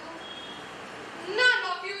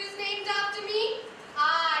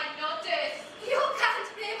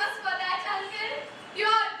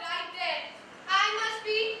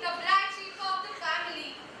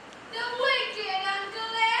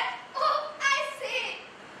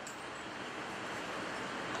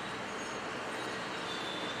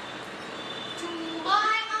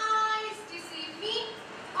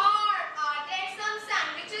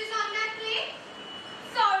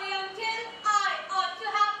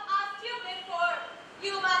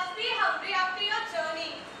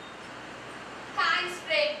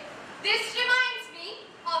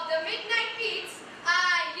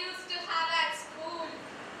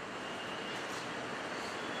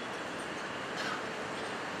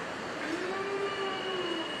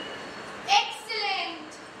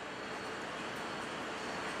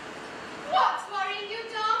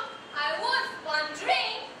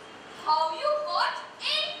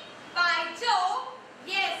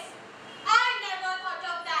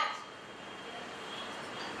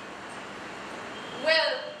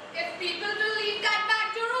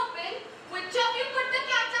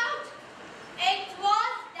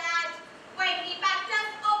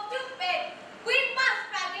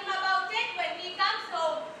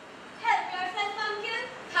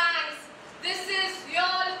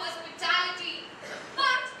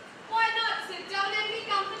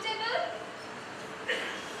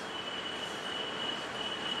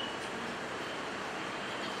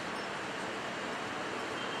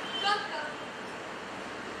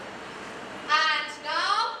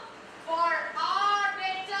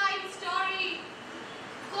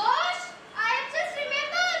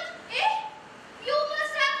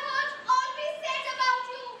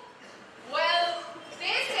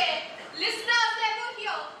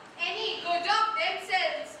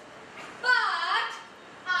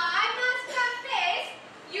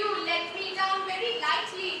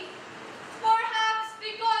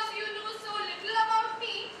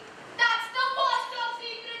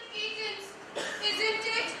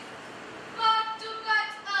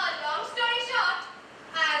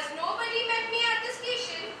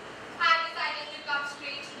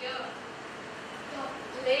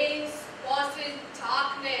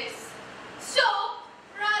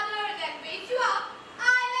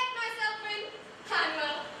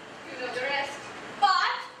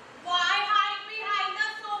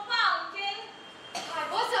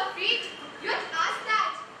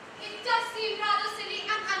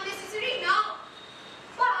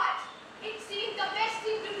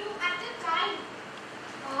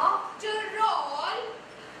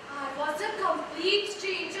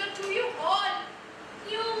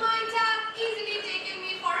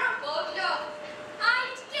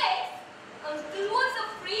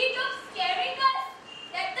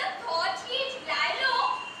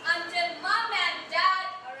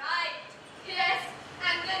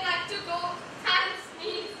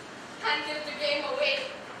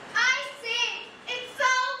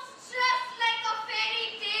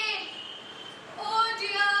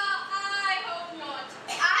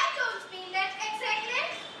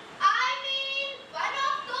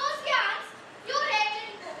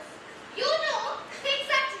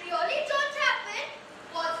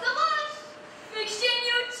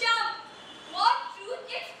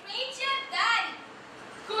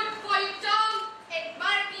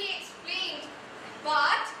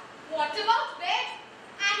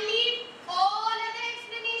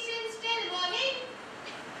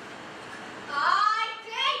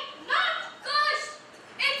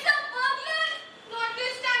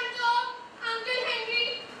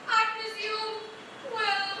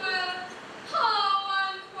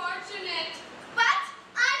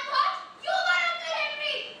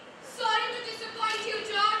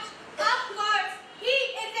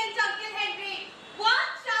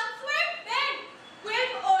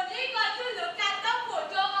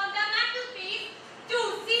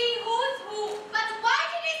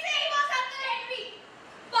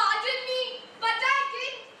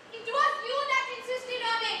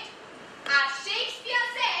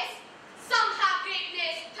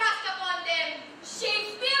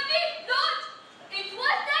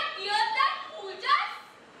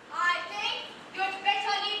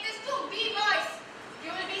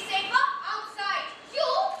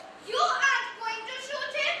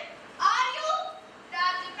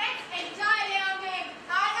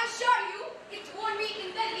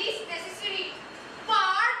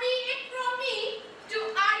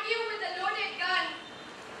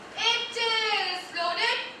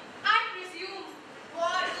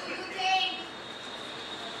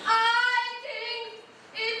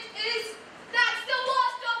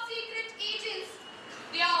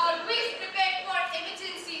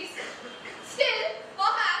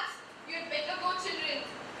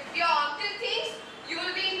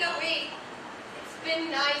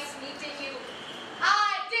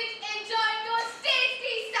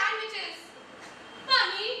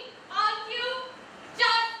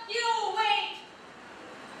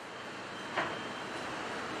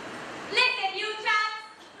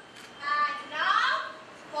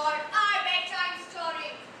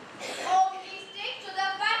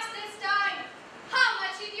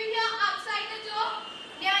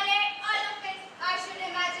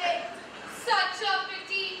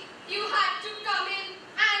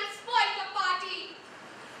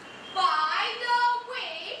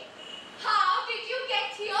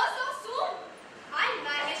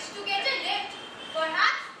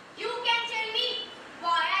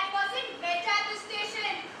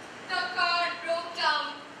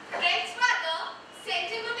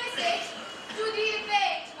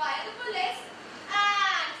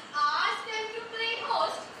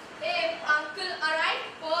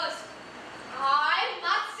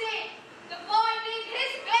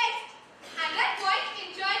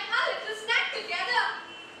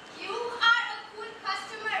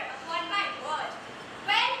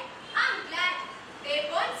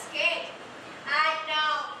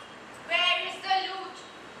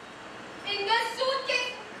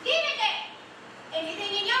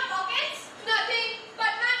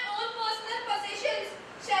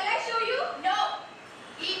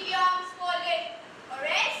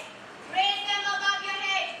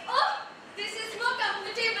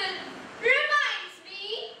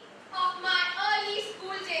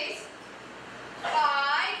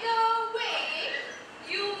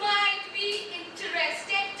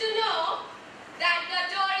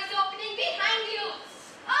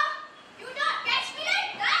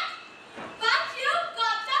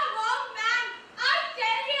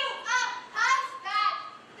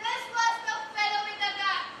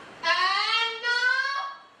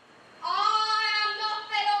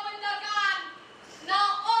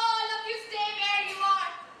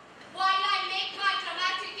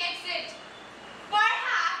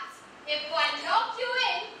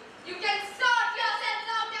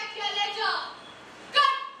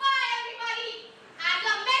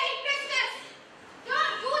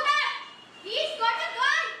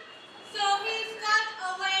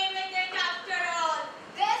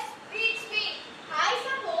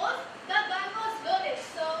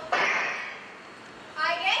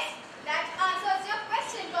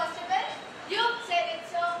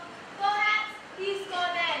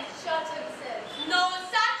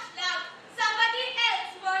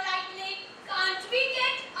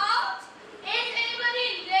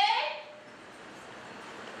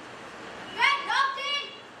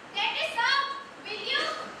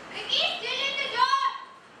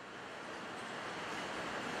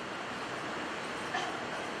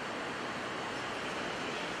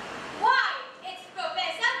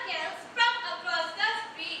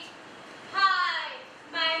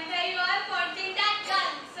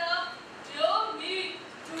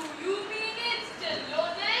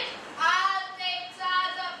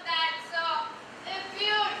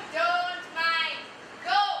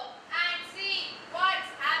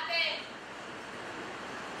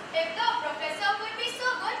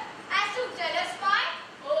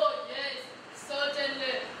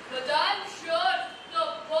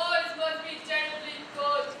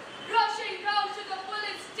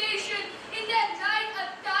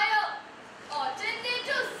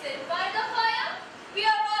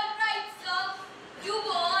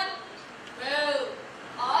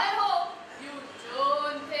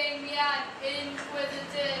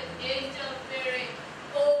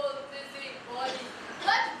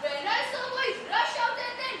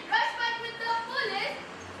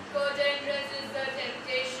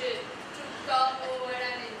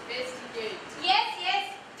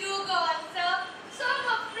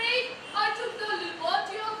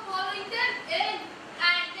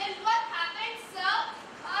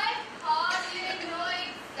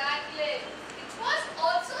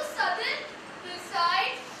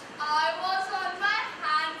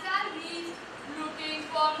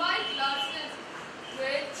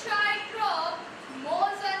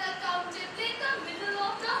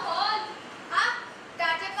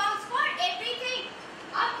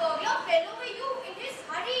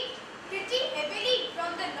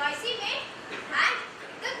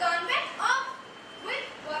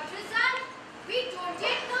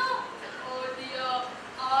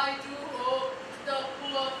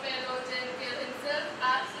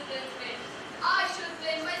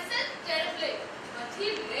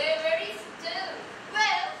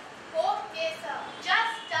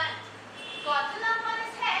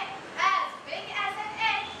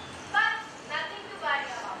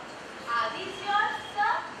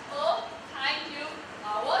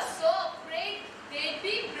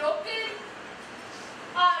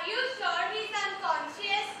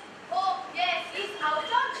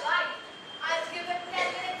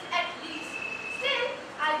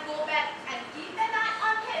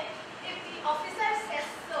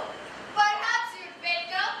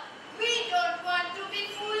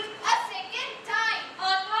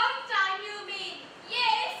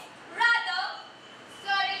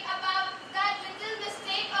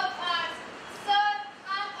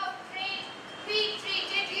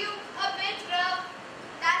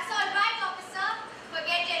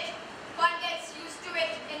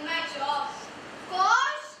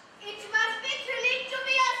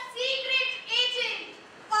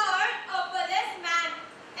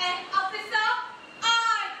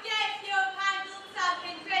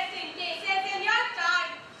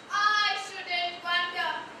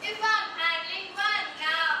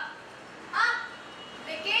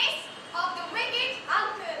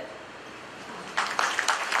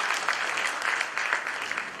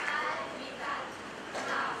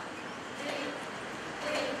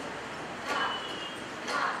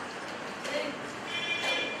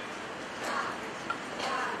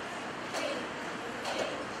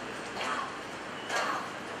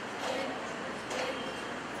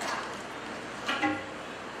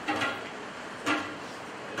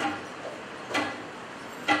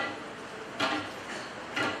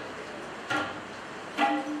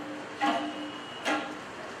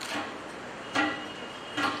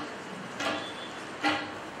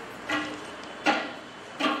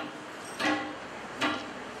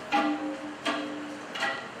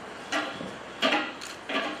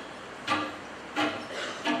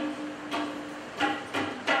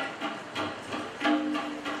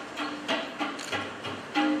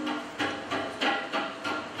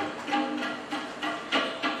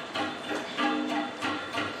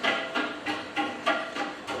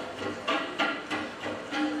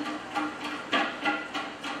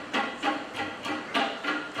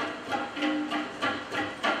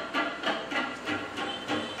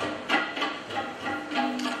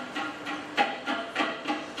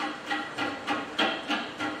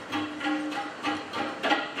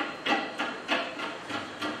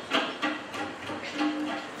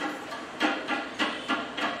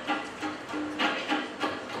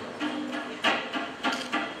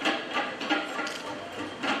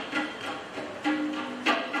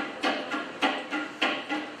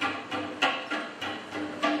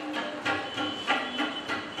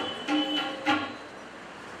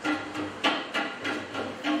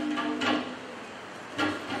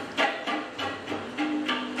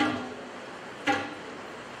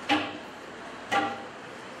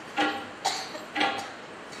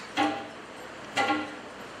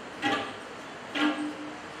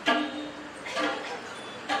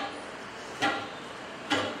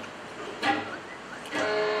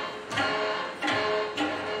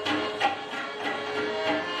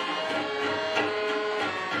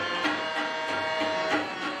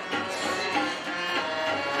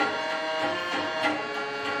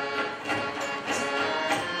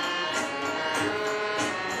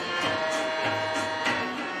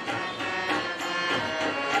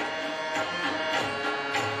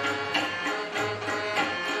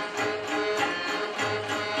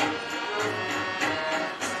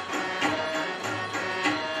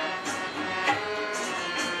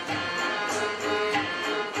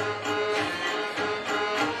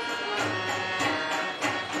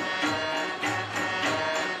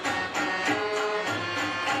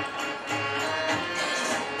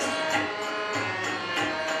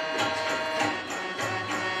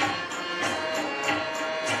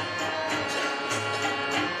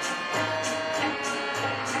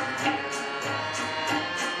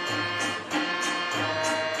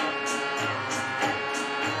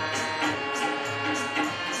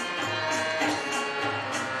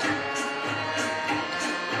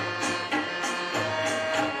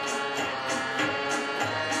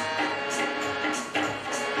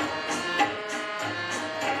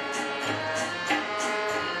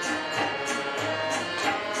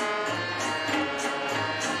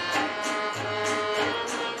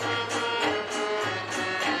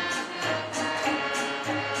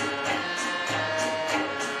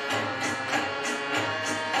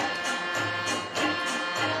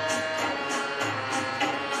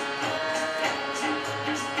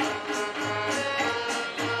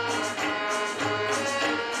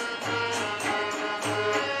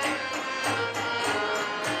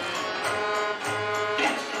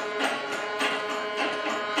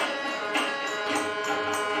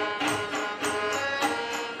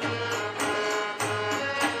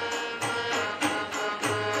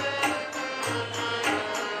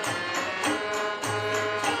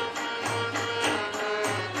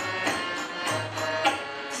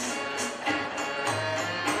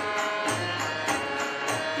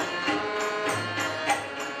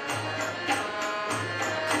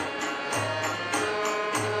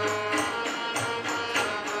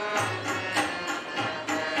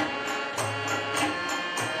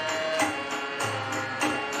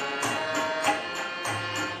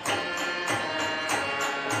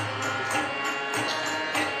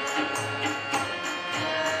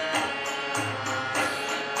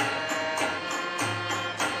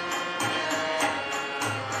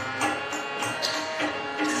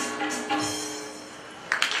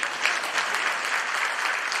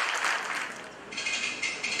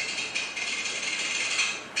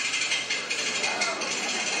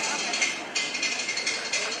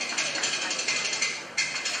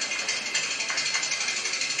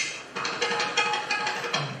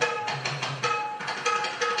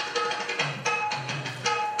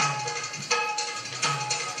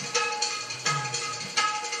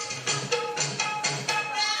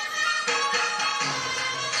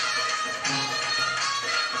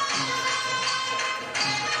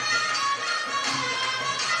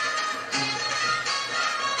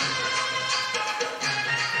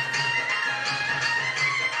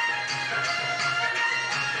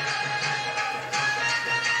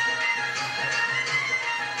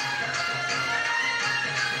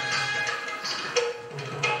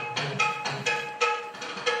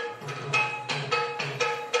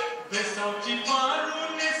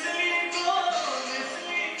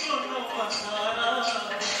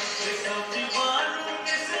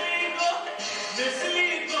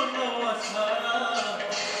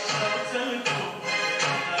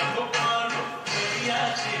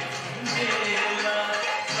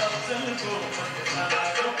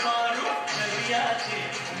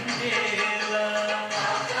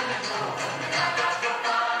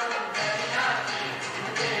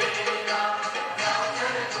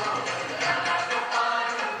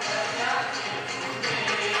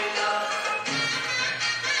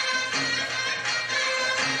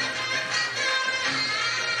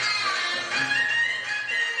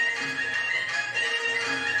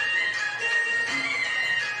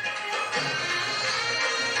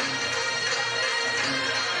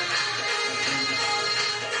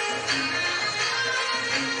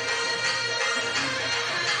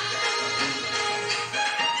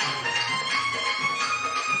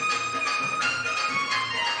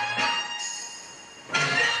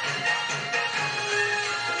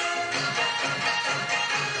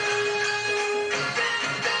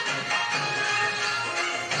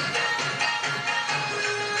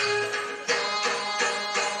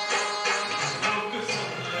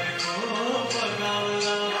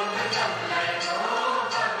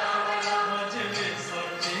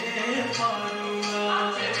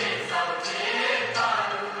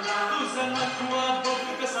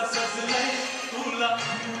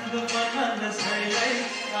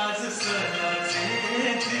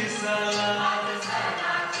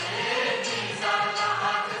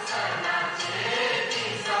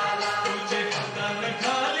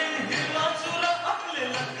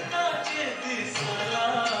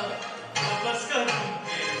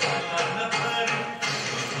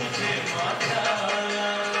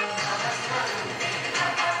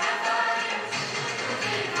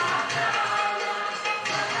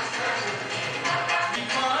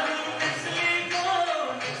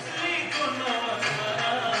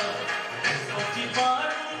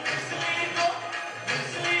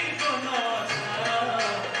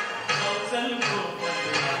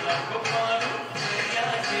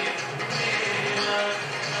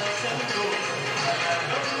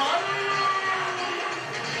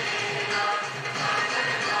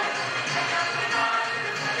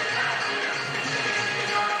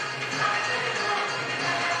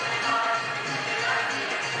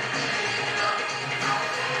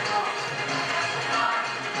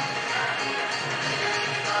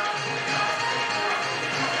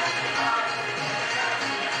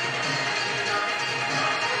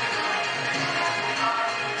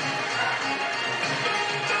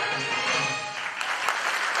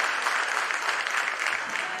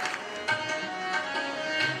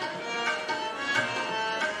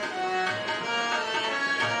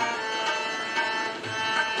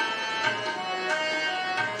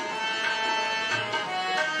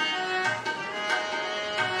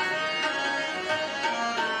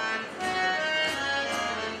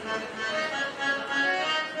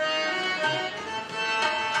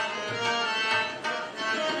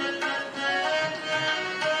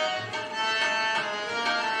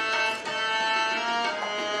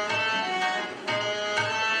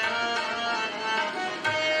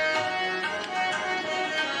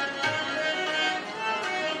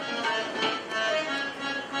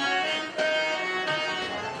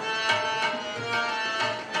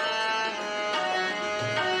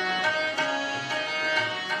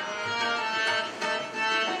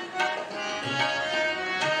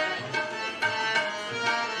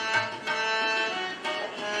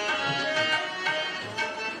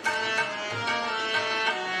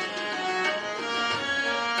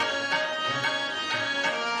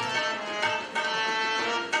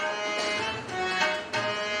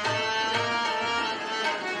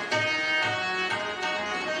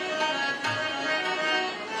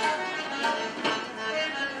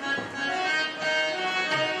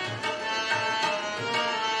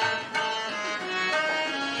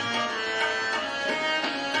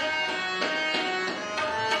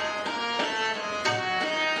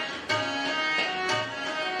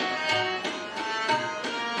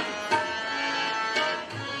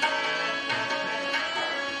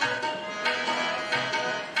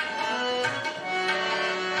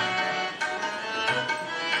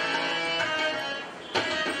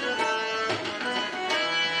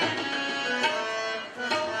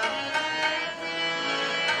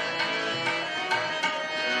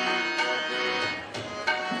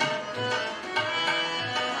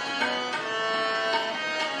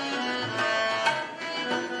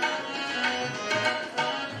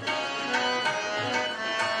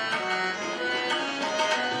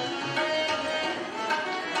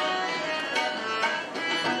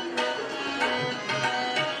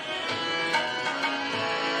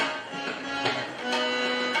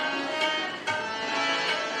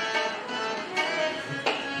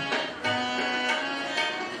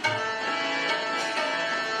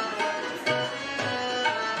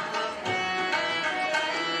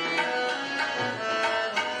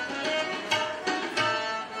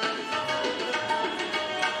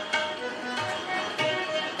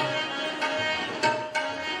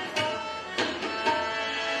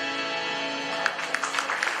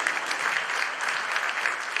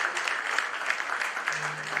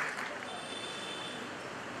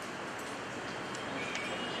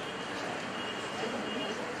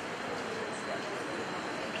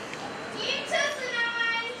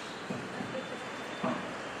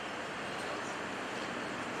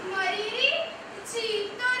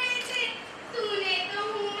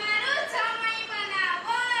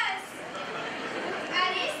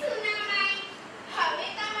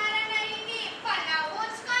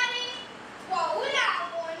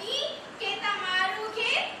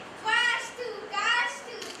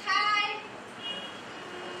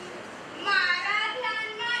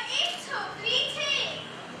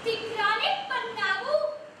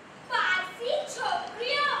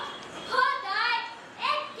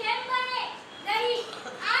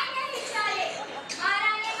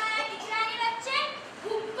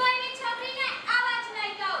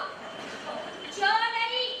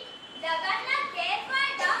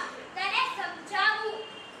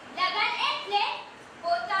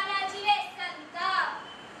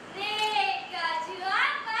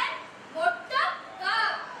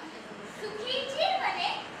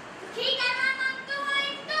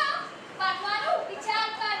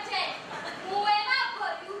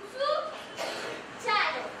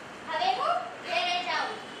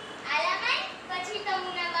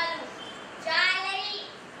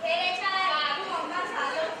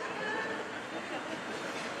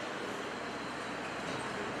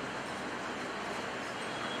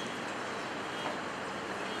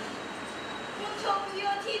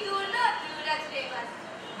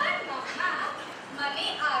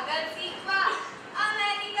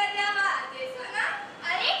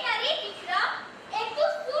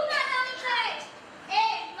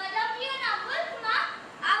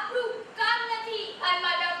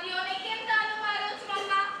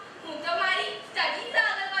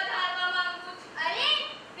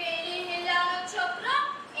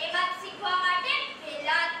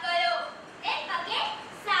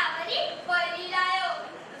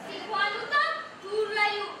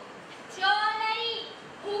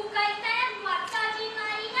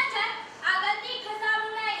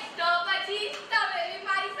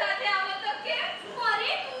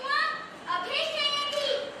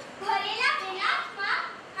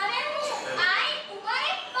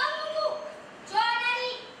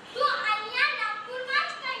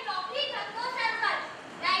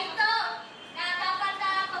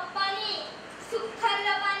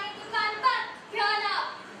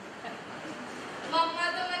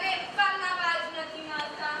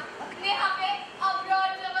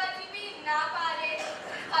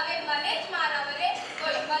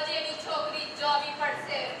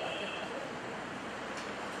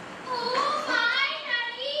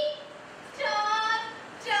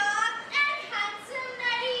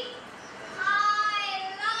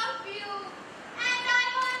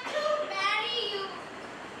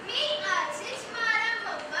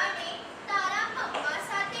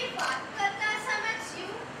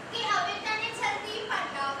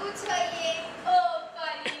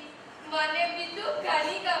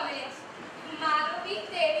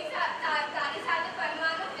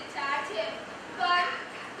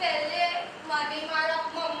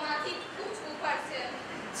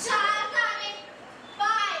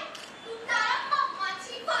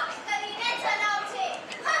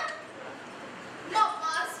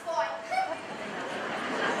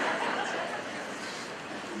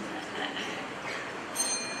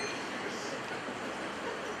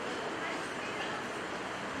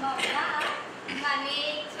 મમ્મા, મને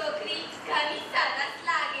એક છોકરી ઘણી સરસ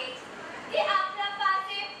લાગે છે. તે આપણા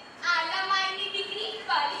પાસે આલામાઈની દીકરી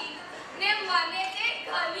પરી ને મને તે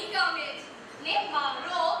ઘણી ગમે છે ને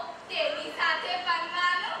મારો તેની સાથે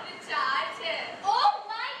બનવાનો વિચાર છે. ઓ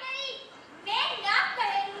માય ગઈ, મેં ના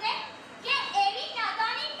કહેલું ને કે એવી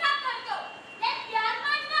નાદાની ના કરતો ને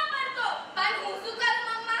પ્યારમાં ના પડતો. પણ હું શું કરું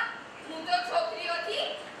મમ્મા? હું તો છોકરીઓથી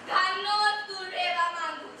ઘરનો દૂર રહેવા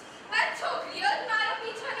માંગુ છું. પણ છોકરીઓ જ મારો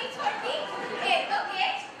પીછો નહીં છોડતી. એ તો કે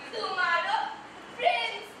તું મારો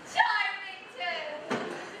પ્રિન્સ ચાર્મિંગ છે.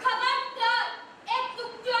 ખબરદાર, એ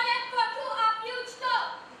તુક્યોને ખોટું આપ્યું જ તો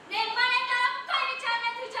ને મને તારો કઈ વિચાર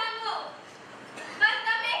નથી જાણવો. પણ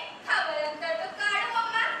તમે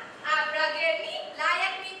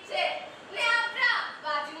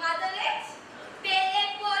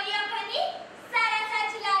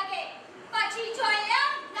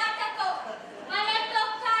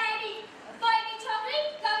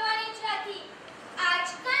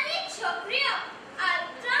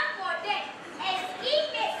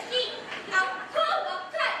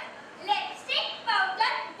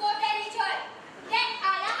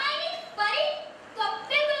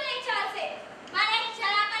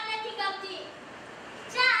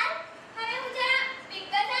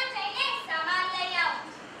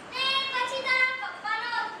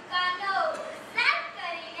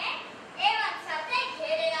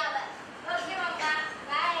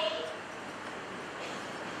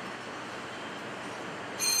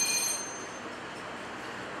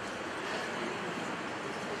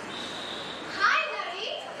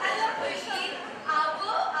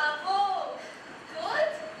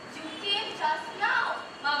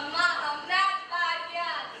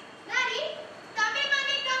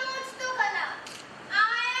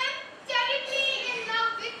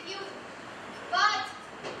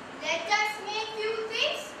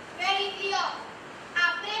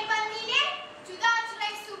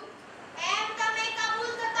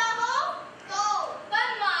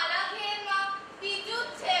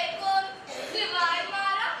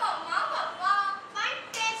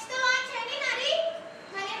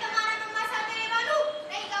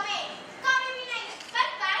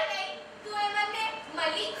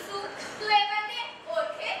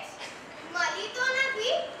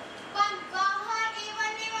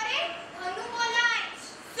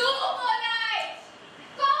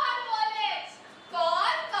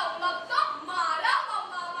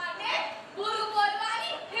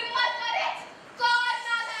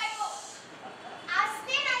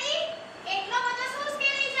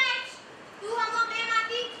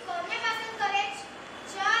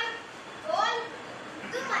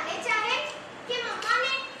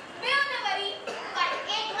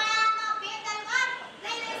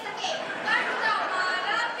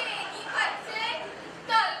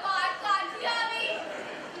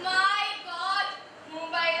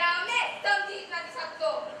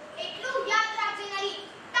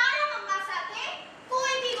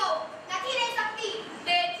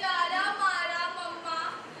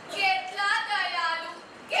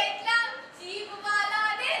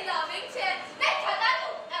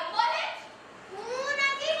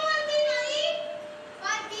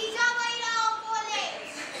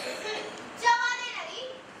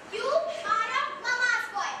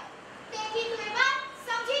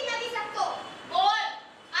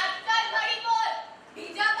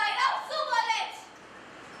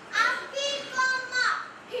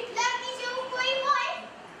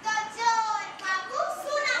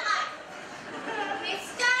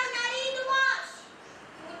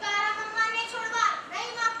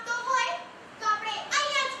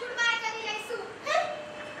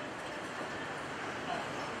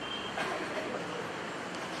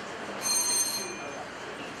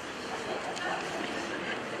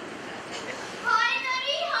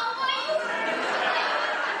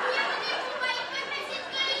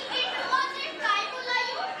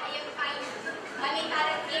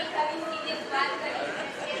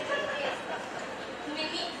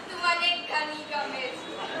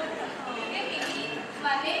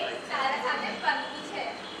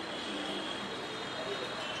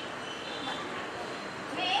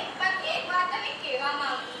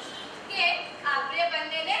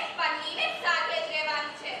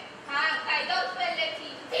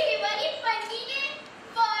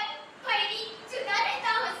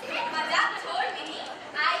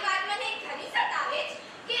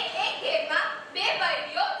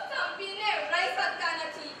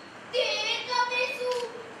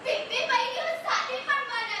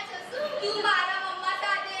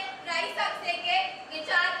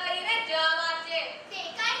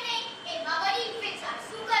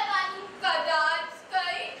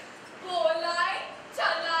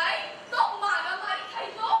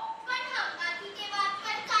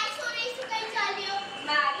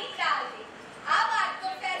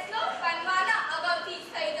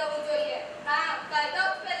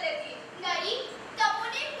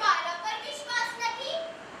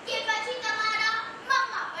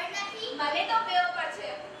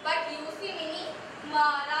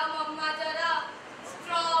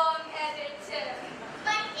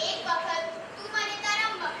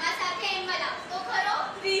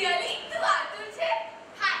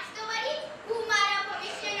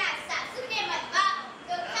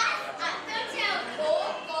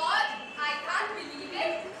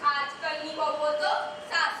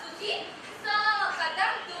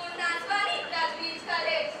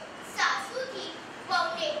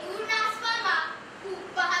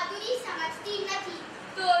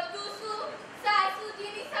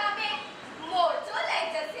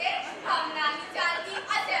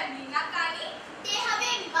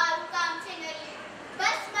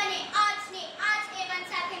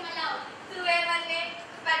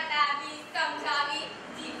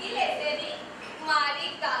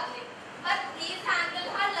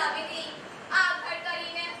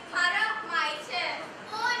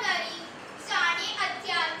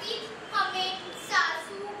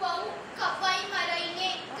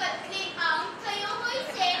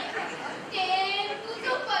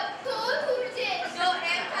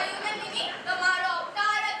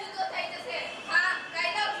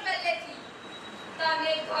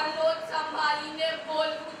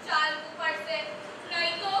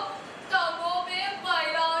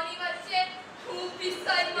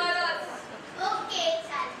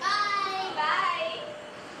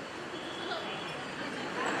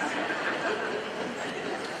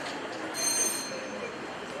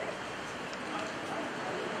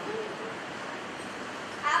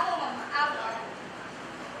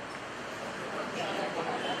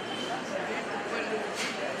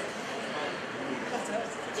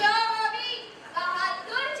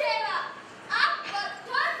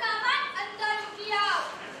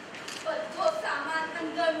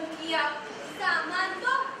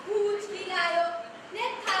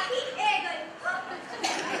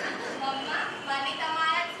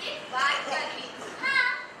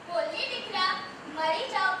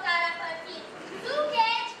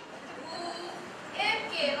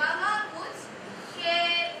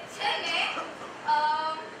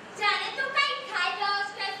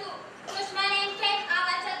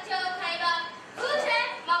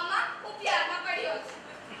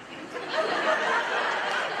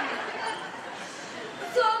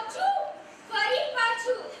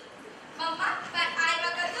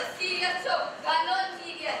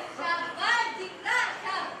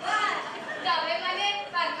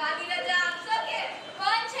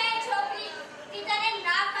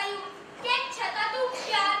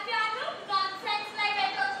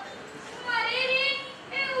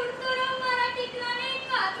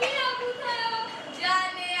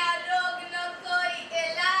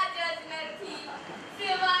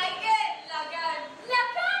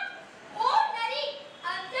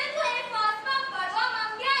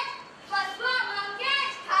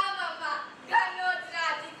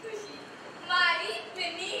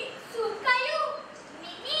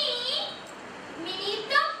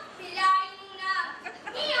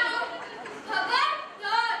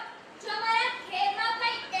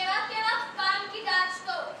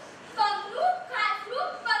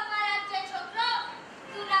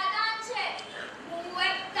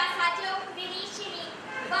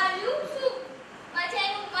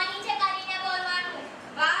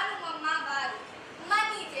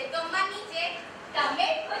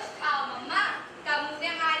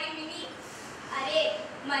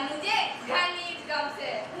મનીજે ઘણી જ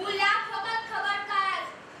ગમશે. હું લાખ વખત ખબર કાઢ.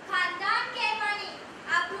 ખાનદાન કહેવાની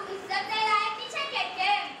આપણું ઇજ્જત ને લાયકી છે કે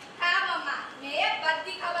કેમ? હા મમ્મા, મેં એ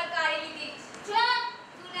બધી ખબર કાઢી લીધી. જો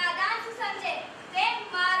તું નાદાન શું સમજે, તે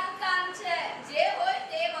મારું કામ છે. જે હોય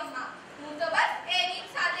તે મમ્મા, હું તો બસ એની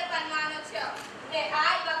સાથે બનવાનો છું. ને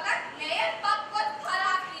આ વખત મેં એ પક્કો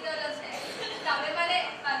ખરાબ લીધેલો છે. તમે મને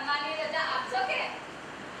બનવાની રજા આપશો કે?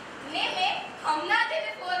 ને મેં હમણાં જ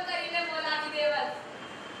એને ફોન કરીને બોલાવી દેવલ.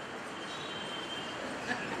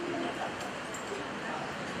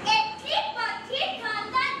 એટલી બધી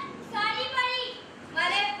ખાનદાન સારી પડી.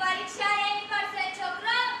 મને પરીક્ષા લેવી પડશે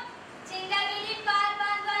છોકરો. જિંદગીની પાર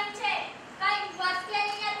બાંધવાની છે, કઈ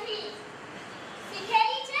મુશ્કેલી નથી.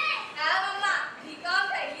 શીખેલી છે? હા મમ્મા, બીકોમ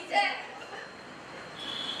થયેલી છે.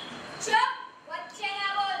 ચૂપ, વચ્ચે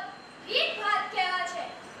ના બોલ. રીત ભાત કેવા છે,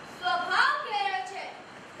 સ્વભાવ કેવો છે,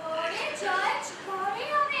 ઘરે જાય જ ઘરે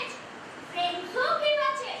આવે જ, ફ્રેન્ડ્સો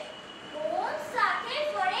કેવા છે, કોણ સાથે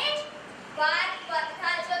ફરે જ, વાત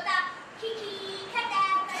પથ્થા જોતા ખીખી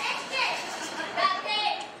ખટા કરે જ કે રાતે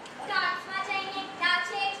ડાન્સમાં જઈને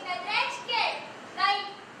નાચે જ નજરે જ કે કઈ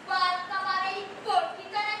વાત કમાવેલી તોડતી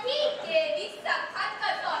તો નથી. કેવી સખત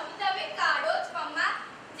કસોટી તમે કાઢો છો મમ્મા,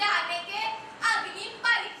 જાણે કે અગ્નિ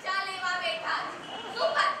પરીક્ષા લેવા બેઠા છે. શું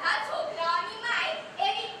બધા છોકરાઓની માય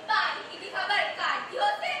એવી બારીકીની ખબર કાઢતી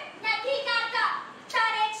હશે? નથી કાકા,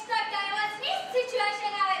 તારે જ તો ડાયવર્સની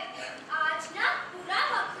સિચ્યુએશન આવે. આજના પૂરા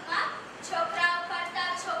વખતમાં છોકરાઓ કરતા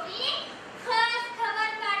છોકરીને ખાસ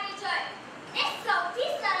ખબર કાઢવી જોઈએ. ને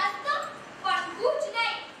સૌથી સરસ તો પડવું જ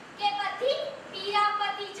નહીં કે બધી પીડા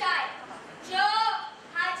પતી જાય. જો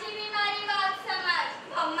હાજી બી મારી વાત સમજ.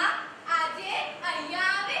 મમ્મા, આજે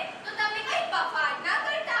અહીંયા આવે તો તમે કઈ બફાટ ના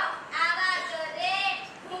કરતા? આવા તો રે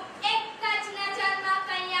હું એક જ નજરમાં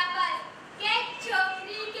કહી આપત કે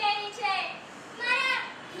છોકરી કેવી છે, મારા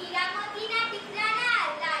હીરા મોતીના દીકરાના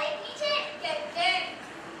લાયકની છે કે કેમ.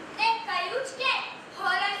 ને કહ્યું જ કે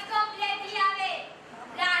હોરોસ્કોપ લેતી આવે,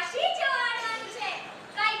 રાશિ જોવાળવાની છે,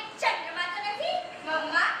 કઈ ચંદ્રમા તો નથી.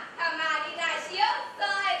 મમ્મા, તમારી રાશિઓ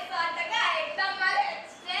 100% એકદમ મળે જ.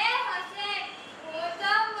 સે હશે, હું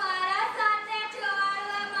તો મારા સાથે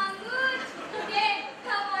જોવાળવા માંગુ છું કે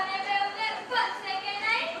તમને બેઉને બનશે કે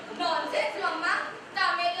નહીં. નોનસેન્સ મમ્મા,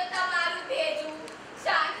 તમે તો તમારું ભેજું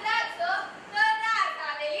શાંત રાખશો તો રાત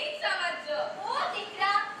આવેલી જ સમજજો. ઓ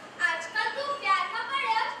દીકરા, આજકાલ તું પ્યારમાં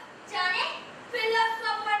પડ્યો જ, જાણે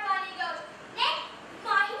ફિલોસોફર બની ગયો છે. ને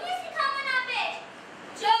માહીને શિખામણ આપે છે.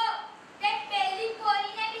 જો તે પેલી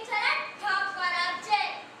પોરીને બિચારા ઠપ કરાવજે.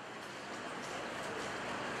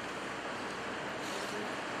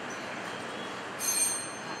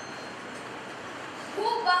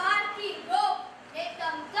 હું બહારથી રોગ ને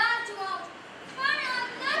તમતા જોઉં છું, પણ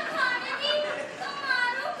અંદર ખાનેથી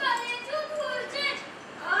તમારું કલેજું ધ્રુજે જ.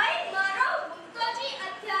 હાય મારો ઊંટોજી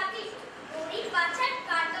અત્યારથી પૂરી પાછળ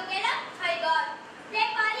કાંટો ગેલા થઈ ગયો. તે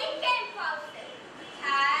પાલી કેમ ફાવશે?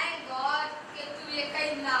 થેન્ક ગોડ કે તું એ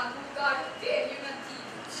કઈ નામું કાઢું તેર્યું નથી.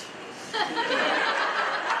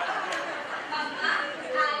 મમ્મા,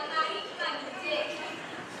 આલમારી બની છે.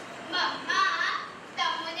 મમ્મા,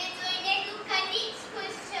 તમને જોઈને હું ઘણી જ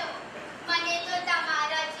ખુશ છું. મને તો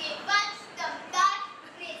તમારા જેવા જ દમદાર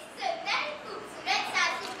ને સુંદર ખૂબસૂરત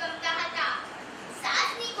સાસુ ગમતા હતા.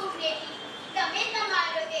 સાસની ઉમરેથી તમે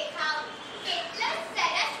તમારો દેખાવ કેટલો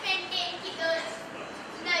સરસ મેન્ટેન કીધો છે.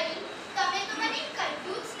 નહીં, તમે તો મને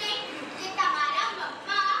કહ્યું જ નહીં કે તમારા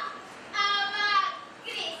મમ્મા આવા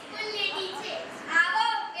ગ્રેસફુલ લેડી છે.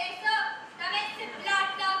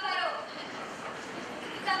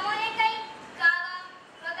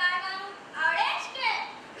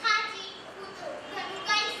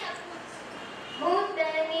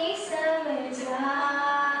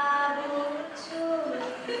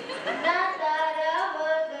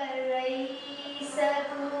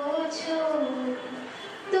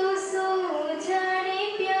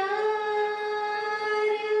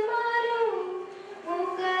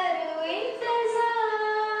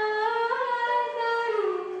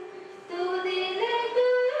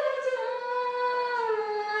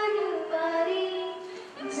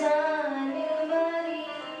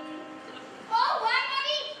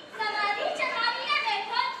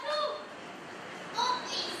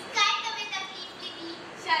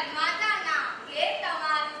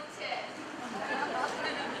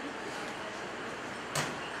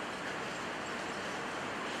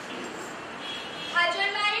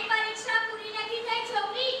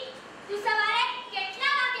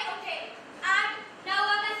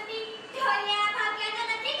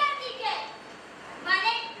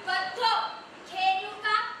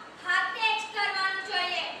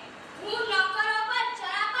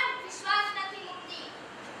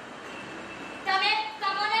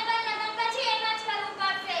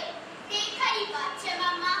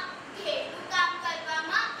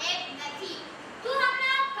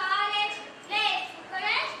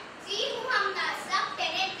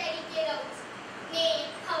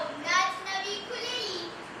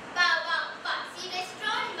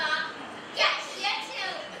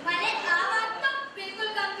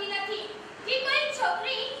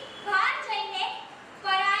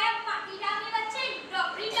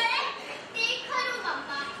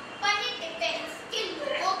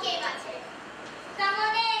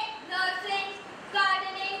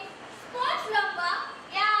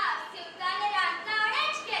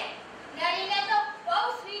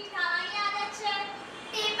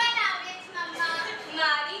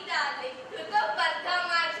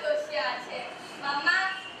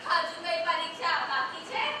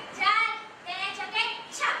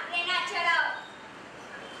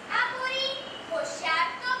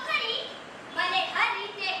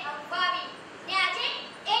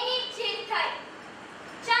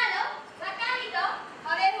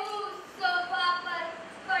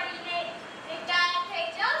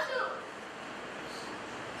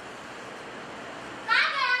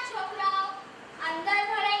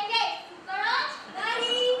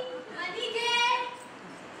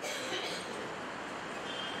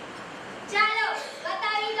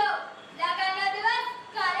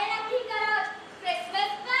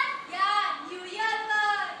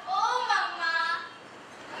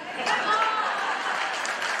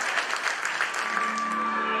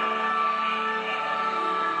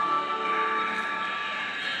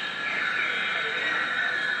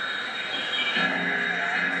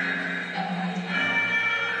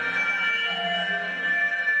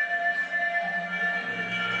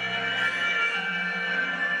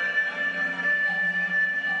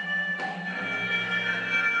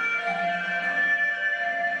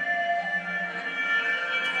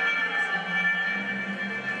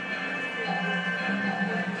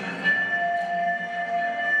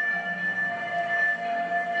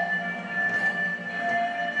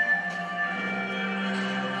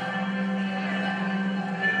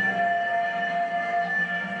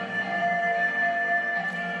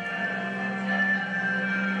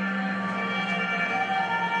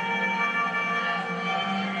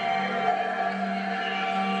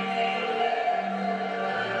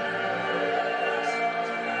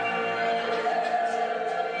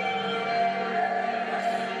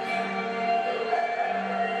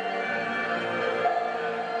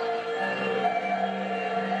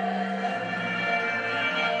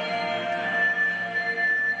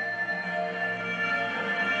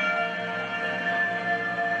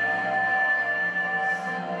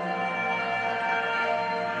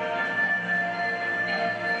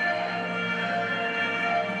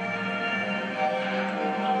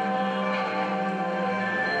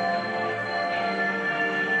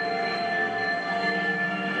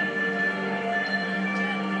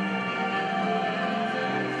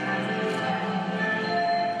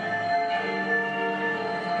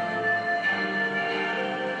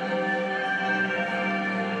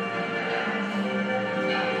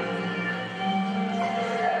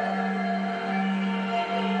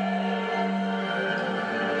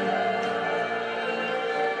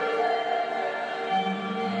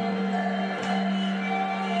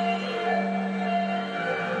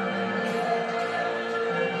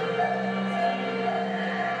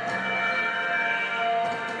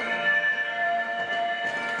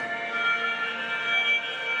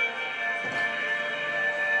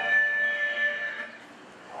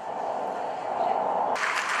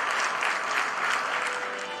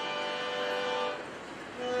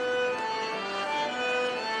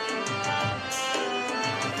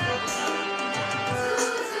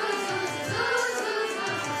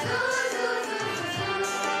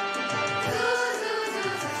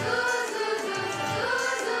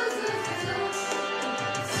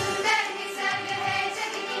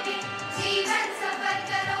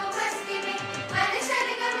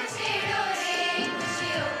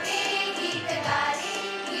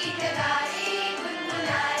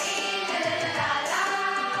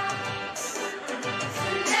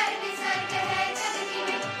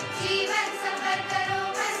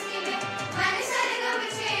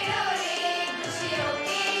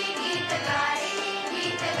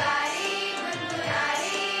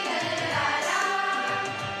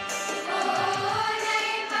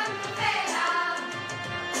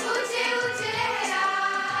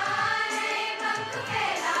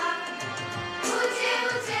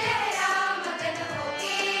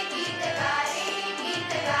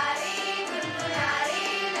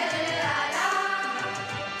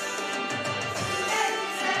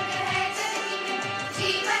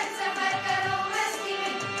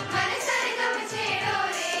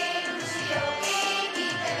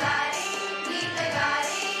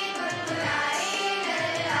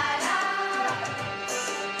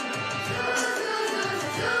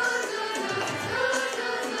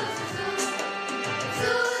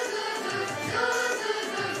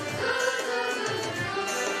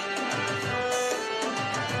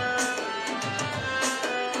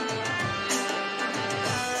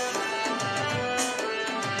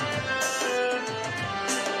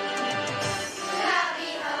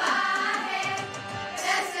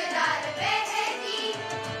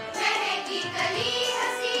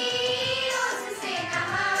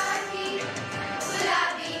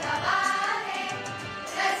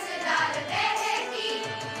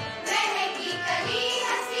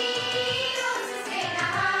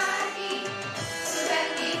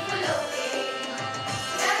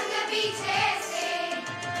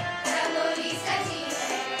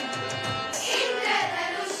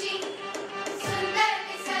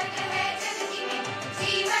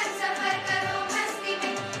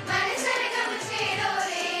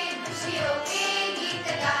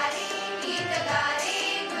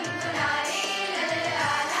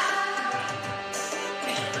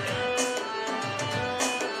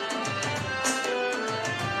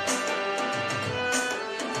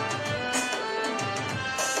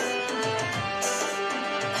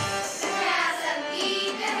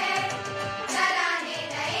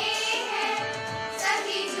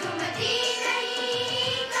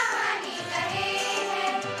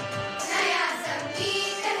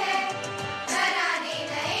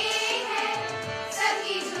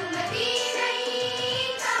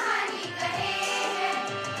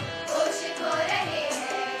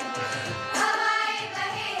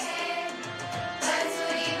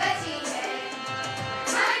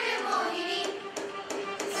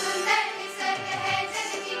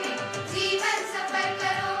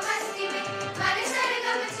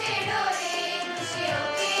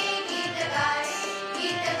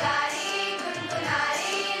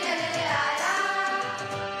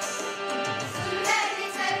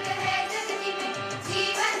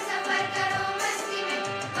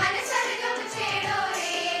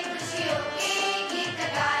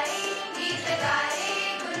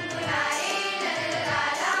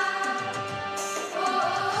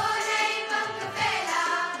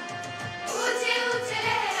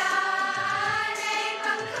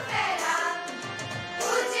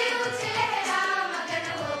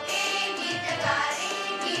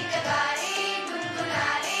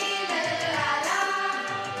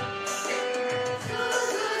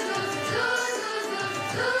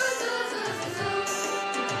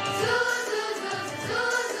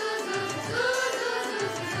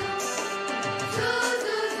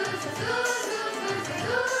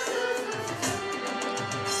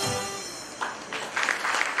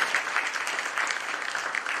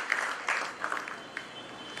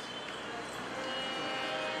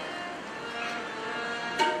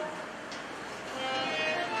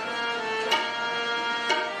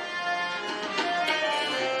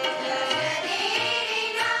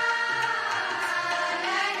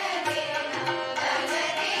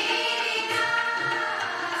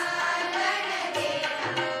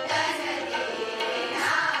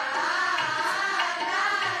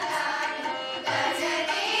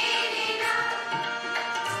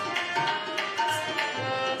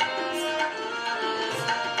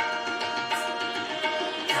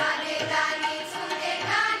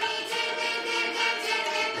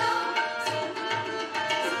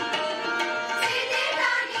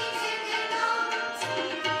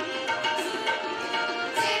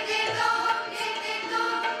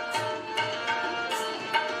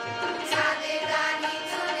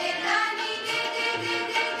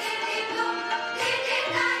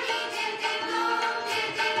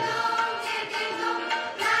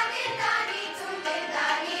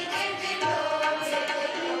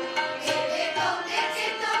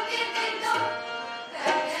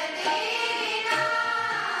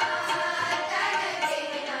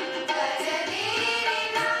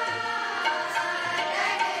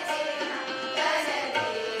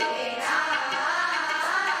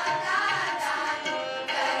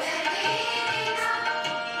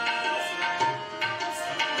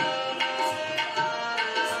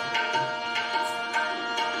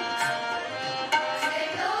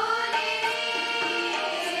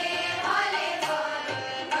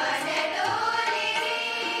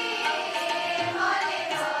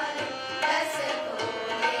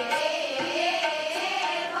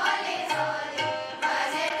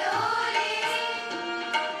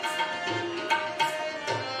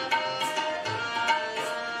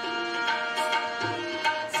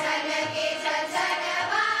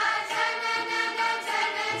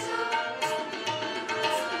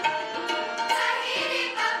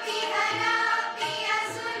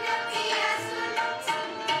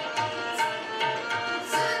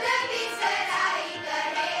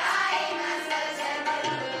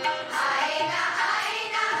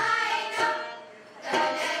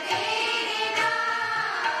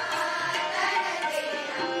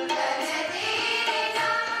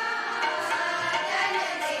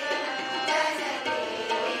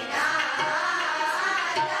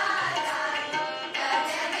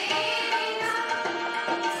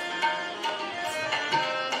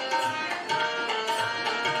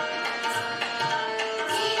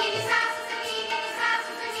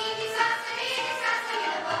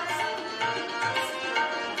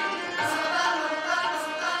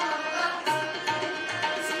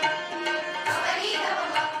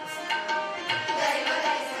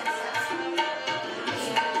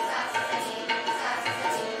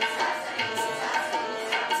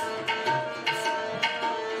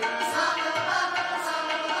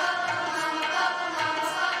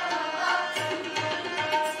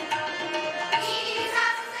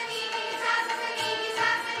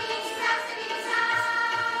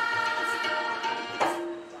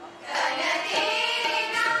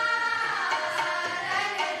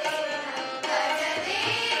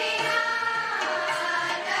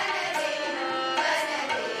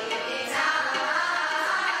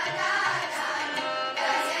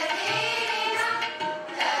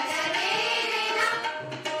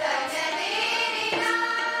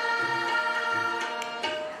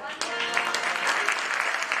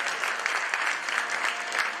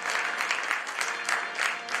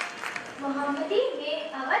 मोहम्मदी ने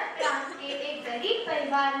अवध प्रांत के एक गरीब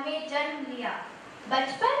परिवार में जन्म लिया।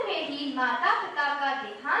 बचपन में ही माता पिता का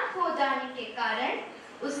देहांत हो जाने के कारण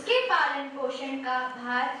उसके पालन पोषण का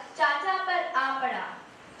भार चाचा पर आ पड़ा।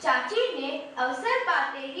 चाची ने अवसर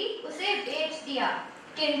पाते ही उसे बेच दिया,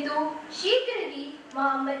 किंतु शीघ्र ही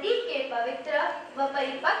मोहम्मदी के पवित्र व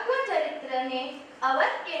परिपक्व चरित्र ने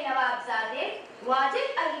अवध के नवाबजादे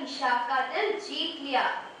वाजिद अली शाह का दिल जीत लिया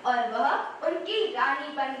और वह उनकी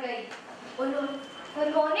रानी बन गई।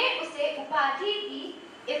 उन्होंने उसे उपाधि दी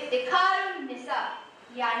इफ्तिखारुन निसा,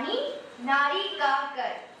 यानी नारी का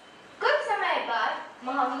गर्व। कुछ समय बाद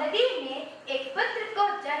मोहम्मदी ने एक पुत्र को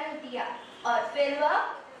जन्म दिया और फिर वह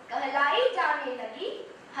कहलाई जाने लगी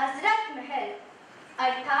हजरत महल,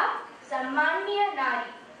 अर्थात सम्माननीय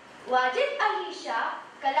नारी। वाजिद अली शाह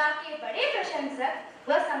कला के बड़े प्रशंसक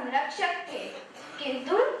व संरक्षक थे,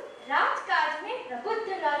 किंतु राजकाज में प्रबुद्ध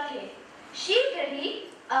न थे। शीघ्र ही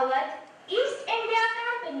अवध ईस्ट इंडिया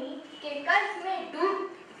कंपनी के कर्ज में डूब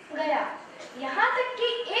गया। यहाँ तक कि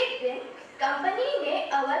एक दिन कंपनी ने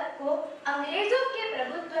अवध को अंग्रेजों के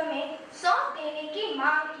प्रभुत्व में सौंप देने की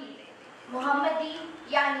मांग की। मोहम्मदी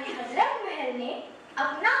यानी हजरत महल ने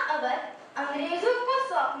अपना अवध अंग्रेजों को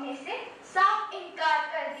सौंपने से साफ इनकार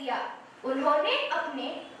कर दिया। उन्होंने अपने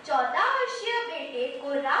 14 वर्षीय बेटे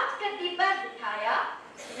को राजगद्दी पर बिठाया,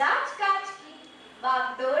 राजकाज की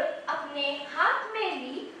बागडोर अपने हाथ में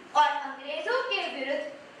ली और अंग्रेजों के विरुद्ध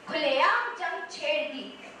खुलेआम जंग छेड़ दी।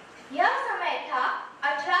 यह समय था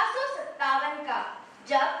 1857 का,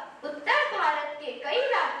 जब उत्तर भारत के कई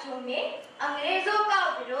राज्यों में अंग्रेजों का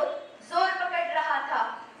विरोध जोर पकड़ रहा था।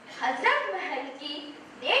 हजरत महल की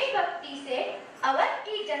देशभक्ति से अवध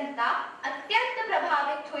की जनता अत्यंत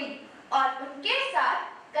प्रभावित हुई और उनके साथ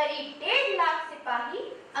करीब 1.5 लाख सिपाही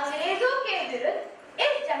अंग्रेजों के विरुद्ध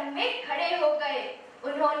इस जंग में खड़े हो गए।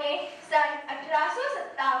 उन्होंने सन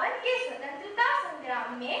 1857 के स्वतंत्रता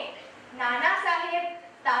संग्राम में नाना साहेब,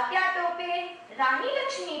 तात्या टोपे, रानी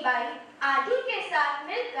लक्ष्मीबाई आदि के साथ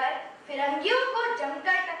मिलकर फिरंगियों को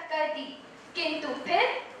जमकर टक्कर दी, किंतु फिर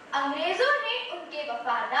अंग्रेजों ने उनके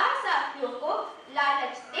वफादार साथियों को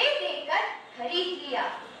लालच दे देकर खरीद लिया।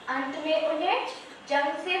 अंत में उन्हें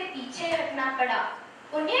जंग से पीछे हटना पड़ा।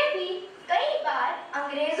 उन्हें भी कई बार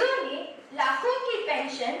अंग्रेजों ने लाखों की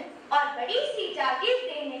पेंशन और बड़ी सी जागीर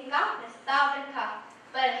देने का प्रस्ताव रखा,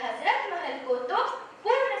 पर हजरत महल को तो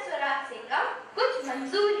पूर्ण स्वराज से कम कुछ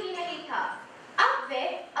मंजूर ही नहीं था। अब वे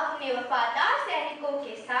अपने वफादार सैनिकों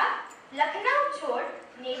के साथ लखनऊ छोड़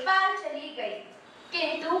नेपाल चली गई,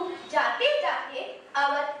 किंतु जाते जाते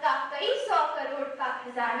अवध का कई 100 करोड़ का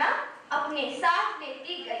खजाना अपने साथ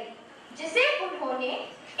लेती गई, जिसे उन्होंने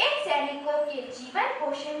इन सैनिकों के जीवन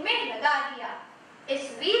पोषण में लगा दिया।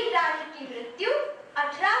 इस वीर रानी की मृत्यु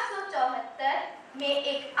 1874 में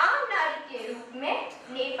एक आम नारी के रूप में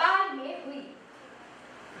नेपाल में हुई।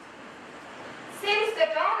 Since the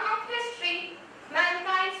dawn of history,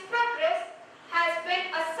 mankind's progress has been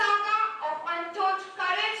a saga of untold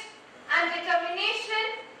courage and determination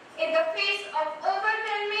in the face of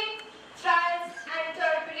overwhelming trials and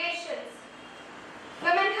tribulations.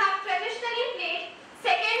 Women have traditionally played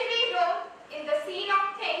secondary role in the scene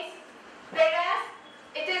of things, whereas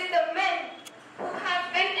it is the men who have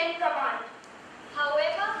been in command.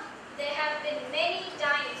 However, there have been many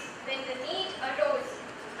times when the need arose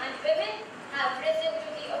and women have risen to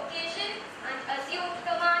the occasion and assumed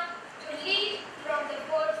command to lead from the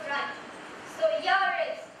forefront. So here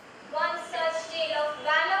is one such tale of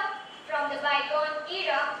valor from the bygone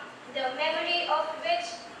era, the memory of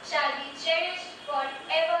which shall be cherished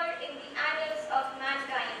forever in the annals of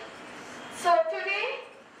mankind. So today,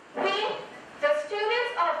 we, the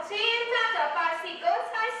students of Tata Parsi Girls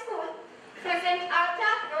High School, present our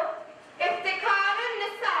tableau, Iftikharun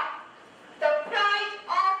Nisa, the pride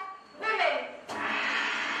of women.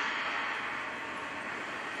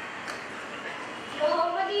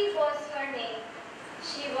 Mohammadi was her name.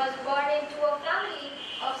 She was born into a family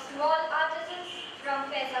of small artisans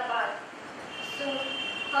from Faizabad. Soon,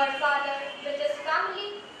 her father with his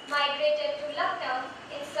family migrated to Lucknow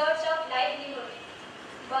in search of livelihood,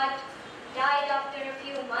 but died after a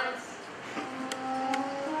few months.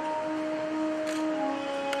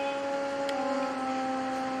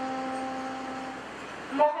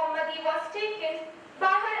 Mohammadi was taken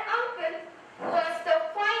by her uncle, who was the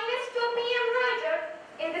finest topi embroiderer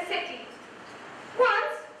in the city.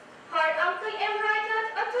 Once, her uncle embroidered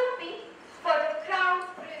a topi for the crown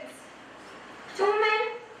prince. 2 men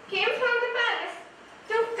came from the palace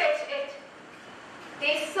to fetch it.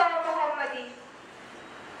 They saw Mohammadi.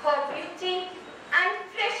 Her beauty and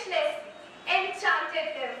freshness enchanted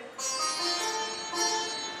them.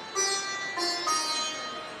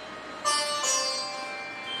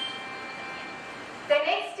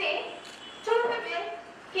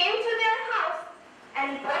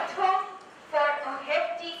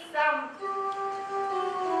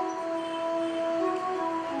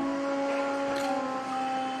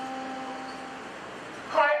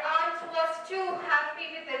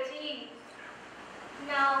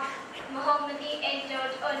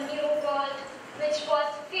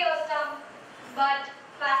 but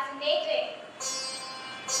fascinating.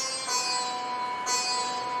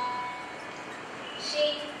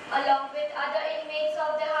 She, along with other inmates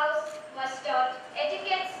of the house, was taught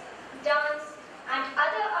etiquettes, dance, and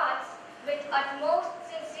other arts with utmost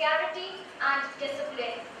sincerity and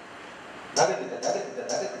discipline.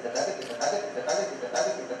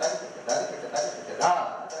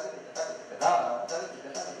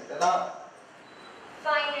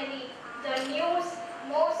 Finally, the news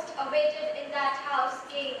most awaited in that house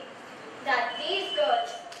came, that these girls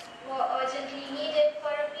were urgently needed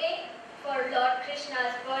for a play for Lord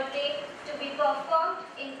Krishna's birthday to be performed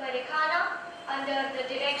in Parikhana under the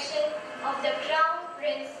direction of the Crown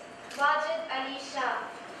Prince Wajid Ali Shah.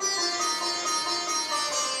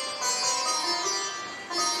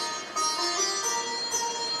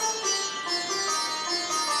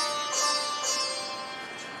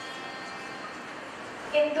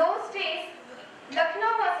 In those days,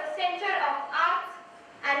 Lucknow was the center of arts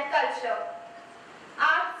and culture.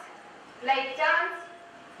 Arts like dance,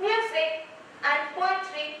 music, and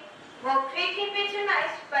poetry were greatly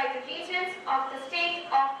patronized by the regions of the state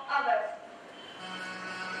of Awadh.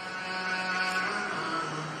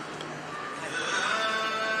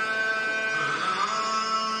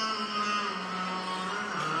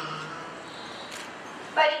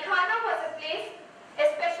 Parikhana was a place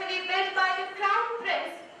especially built by the Crown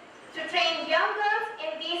Prince to train young girls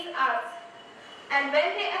in these arts. And when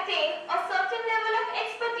they attained a certain level of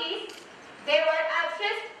expertise, they were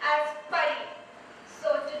addressed as Pari. So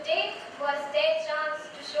today was their chance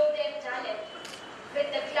to show their talent.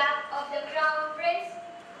 With the clap of the Crown Prince,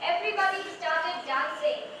 everybody started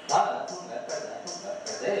dancing.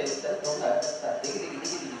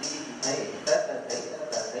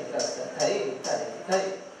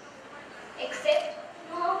 Except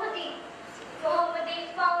Mohammadi. Mohammadi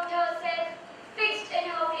found herself fixed in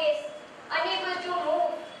her place, unable to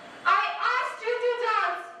move. I asked you to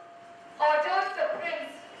dance, ordered the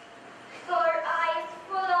prince. Her eyes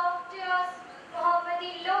full of tears,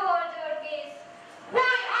 Mohammadi lowered her gaze.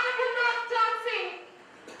 Why are you not dancing?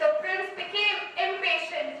 The prince became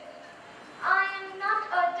impatient. I am not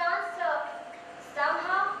a dancer.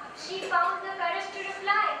 Somehow she found the courage to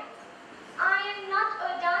reply. I am not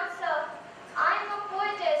a dancer. I am a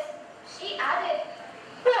poetess, she added.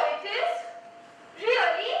 Poetess?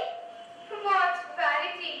 Really? What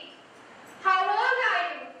vanity. How old are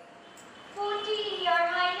you? 14, Your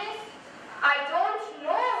Highness. I don't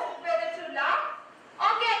know whether to laugh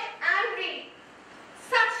or get angry.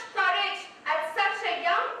 Such courage at such a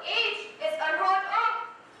young age is unheard of.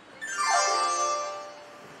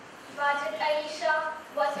 Wajid Ali Shah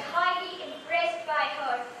was highly impressed by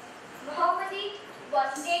her. Mohammadi was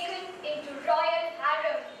taken into royal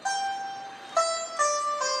harem.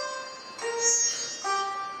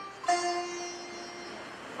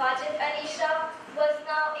 Wajid Ali Shah was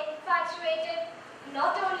now infatuated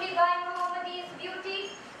not only by Mohammadi's beauty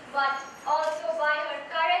but also by her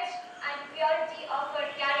courage and purity of her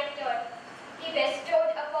character. He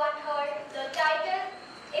bestowed upon her the title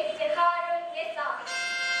Iftikharun-Nisa,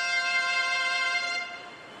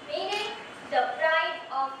 meaning the pride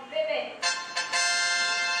of women.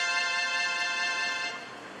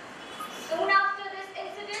 Soon after this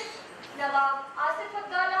incident, Nawab Asif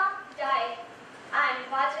Abdullah died and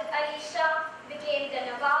Wajid Ali Shah became the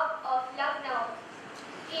Nawab of Lucknow.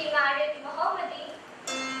 He married Mohammadi,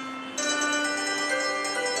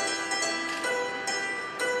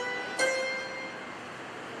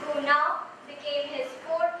 who now became his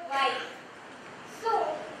fourth wife. Soon,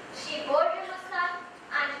 she bore him a son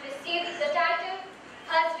and received the title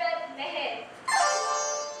Hazrat Meher,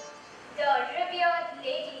 the revered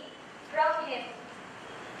lady, from him.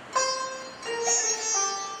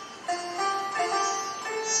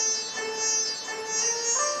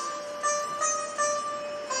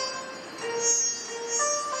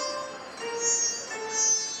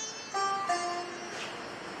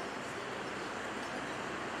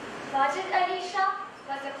 Wajid Ali Shah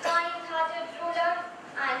was a kind-hearted ruler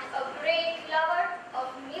and a great lover of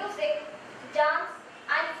music, dance,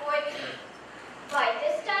 and poetry. By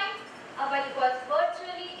this time, Awadh was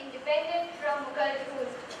virtually independent from Mughal rule,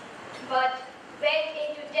 but went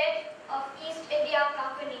into debt of East India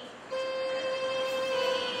Company.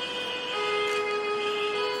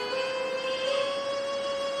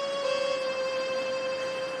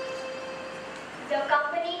 The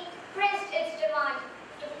company pressed its demand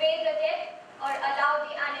to pay the debt or allow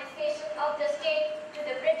the annexation of the state to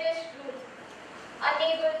the British rule.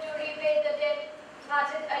 Unable to repay the debt,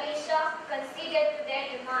 Wajid Ali Shah conceded to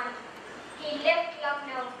their demand. He left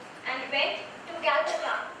Lucknow and went to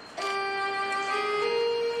Calcutta.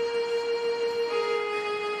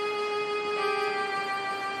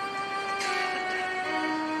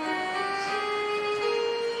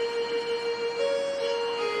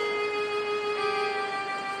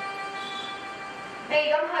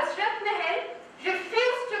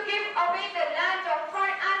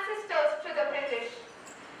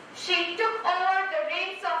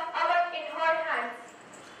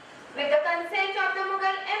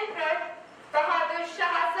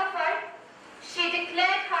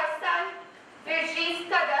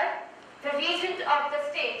 the regent of the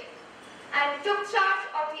state, and took charge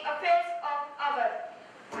of the affairs of Awadh.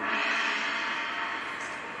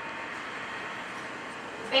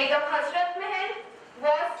 Begum Hazrat Mahal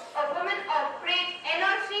was a woman of great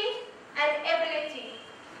energy and ability.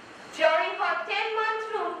 During her 10-month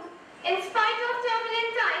rule, in spite of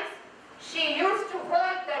turbulent times, she used to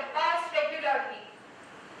hold the bars regularly.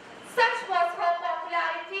 Such was her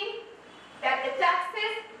popularity that the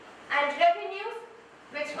taxes and revenues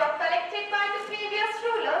which were collected by the previous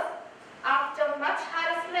rulers after much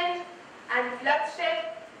harassment and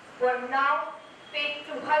bloodshed were now paid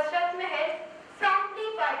to Hazrat Mahal promptly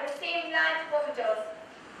by the same landholders.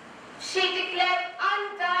 She declared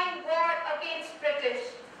undying war against British.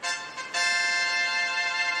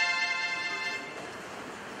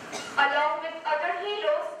 Along with other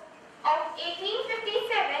heroes of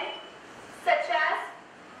 1857, such as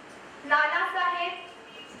Nana Sahib,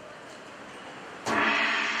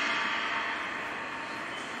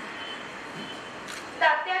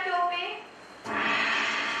 Tata,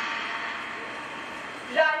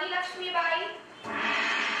 Rani Lakshmibai,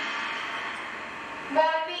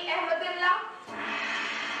 Maulvi Ahmadullah,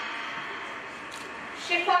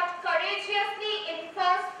 she fought courageously in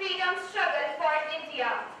first freedom struggle for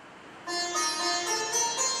India.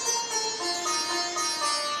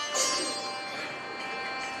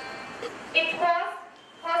 It was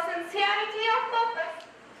her sincerity of purpose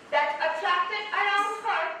that attracted around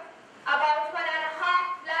her about 1.5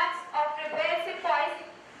 lakhs of rebel sepoys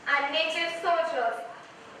and native soldiers,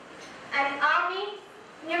 an army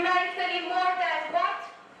numerically more than what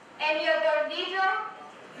any other leader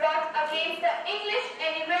brought against the English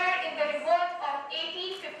anywhere in the revolt of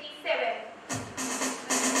 1857.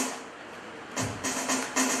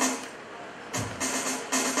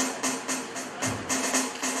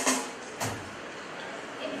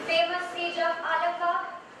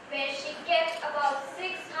 Where she kept about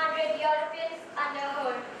 600 Europeans under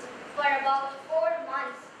her for about 4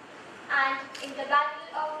 months, and in the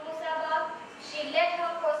Battle of Musabab, she led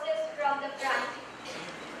her forces from the front.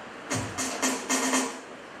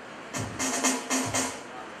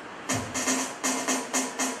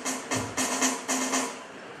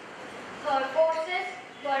 Her forces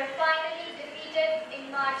were finally defeated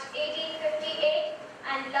in March 1858,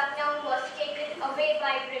 and Lucknow was taken away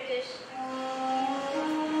by British.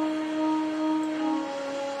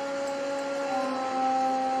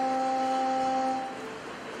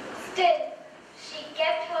 Still, she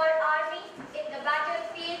kept her army in the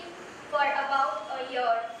battlefield for about a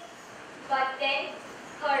year. But then,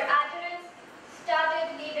 her adherents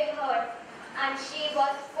started leaving her, and she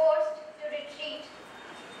was forced to retreat.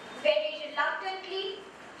 Very reluctantly,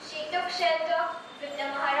 she took shelter with the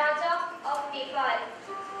Maharaja of Nepal.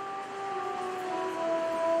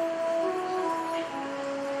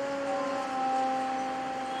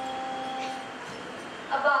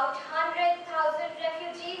 About 100,000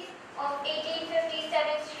 refugees of 1857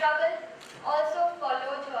 struggle also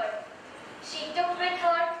followed her. She took with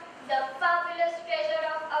her the fabulous treasure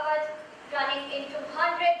of Awadh, running into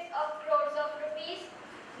hundreds of crores of rupees,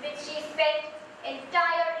 which she spent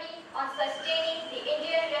entirely on sustaining the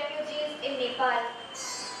Indian refugees in Nepal.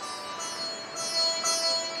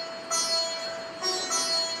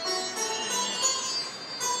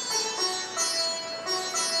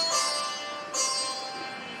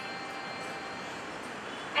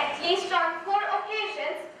 At least on 4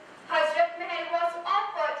 occasions, Hazrat Mahal was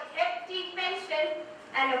offered hefty pension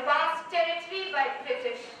and a vast territory by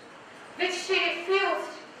British, which she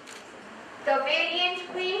refused. The valiant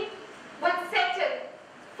queen would settle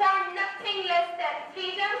for nothing less than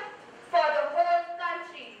freedom for the whole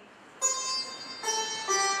country.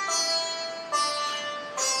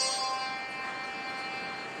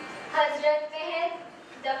 Hazrat Mahal,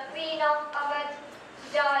 the Queen of Awadh,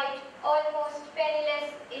 died almost penniless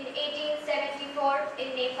in 1874 in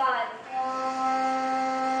Nepal.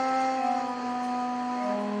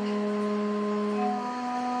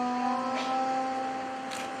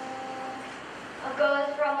 A girl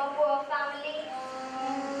from a poor family,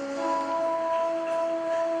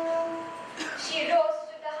 she rose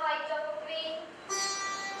to the height of a queen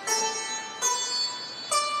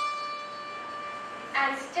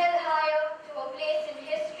and still higher to a place in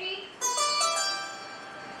history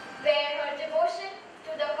where her devotion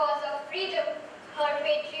to the cause of freedom, her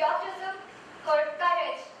patriotism, her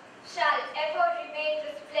courage shall ever remain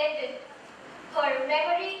resplendent. Her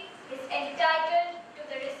memory is entitled to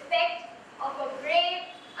the respect of a brave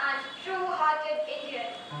and true-hearted Indian.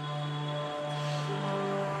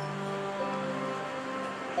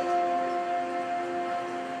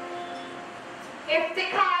 If the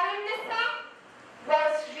Nisa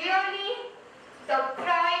was really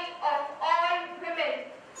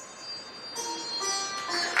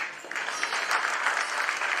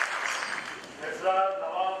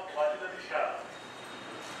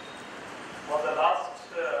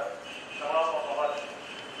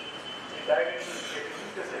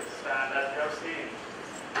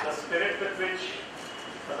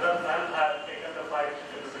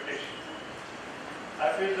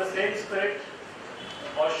same spirit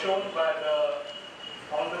was shown by the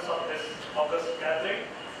founders of this August gathering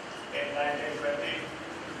in 1920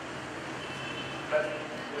 when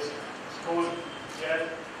this school,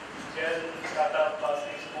 Tata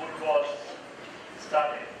Parsi school was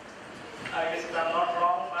started. I guess if I'm not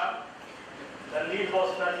wrong, ma'am, the need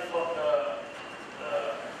was felt for the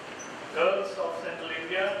girls of Central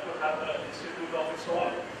India to have an institute of its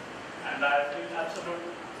own, and I feel absolute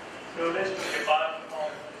privileged to be part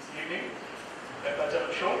of this evening, the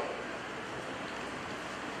cultural show.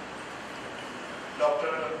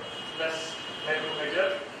 Dr. Ms. Nehru Major,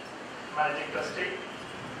 Managing Trustee,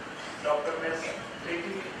 Dr. Ms.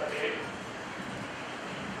 Preeti Patel,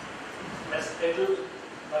 Ms. Edul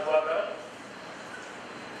Nagwagar,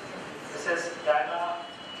 Mrs. Diana,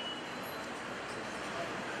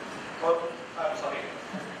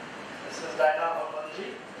 Mrs. Diana Hormanji,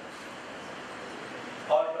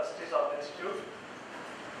 all trustees of the institute,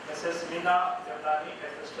 Mrs. Meena Devnani,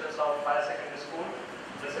 headmistress of Higher Secondary School,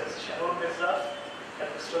 Mrs. Shanur Mirza,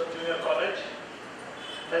 headmistress of Junior College,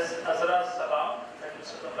 Ms. Azra Salam,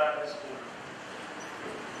 headmistress of Primary School,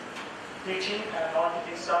 teaching and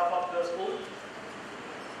non-teaching staff of the school,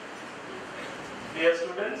 dear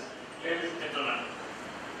students, ladies and gentlemen.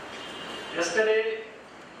 Yesterday,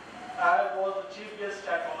 I was the chief guest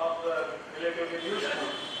at one of the relatively new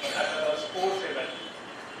schools at a sports event,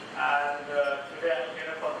 and today I'm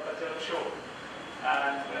here for the cultural show.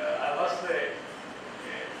 And I must say,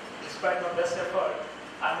 despite my best effort,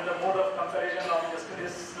 I'm in the mode of comparison of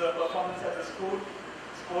yesterday's performance at the sports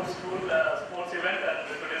event and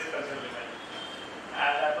today's cultural event.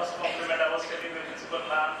 And I must compliment, I was telling the principal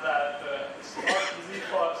ma'am that it's not easy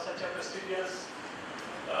for such a prestigious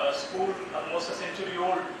school, almost a century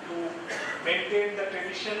old, to maintain the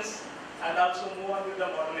traditions and also move on with the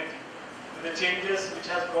modernity, with the changes which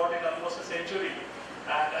has brought in almost a century.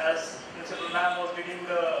 And as Principal Ma'am was reading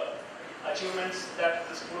the achievements that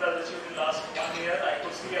the school has achieved in the last 1 year, I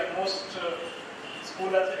could see almost school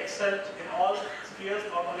has excelled in all spheres,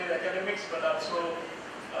 not only the academics but also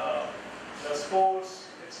the sports,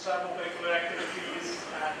 extracurricular activities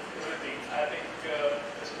and everything. I think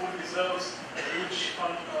the school deserves a huge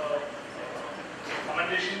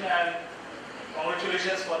commendation and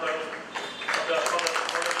congratulations for the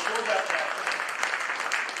show that they have.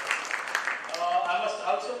 I must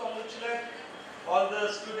also congratulate all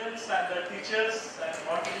the students and the teachers and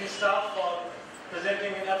non-teaching staff for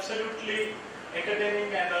presenting an absolutely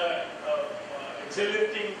entertaining and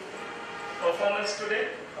exhilarating performance today,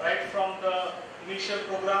 right from the initial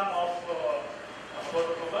program of what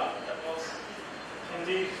the program that was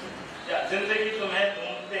Hindi, Zindagi Tumhe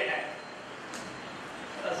Dhoondte Hain.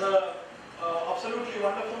 As a absolutely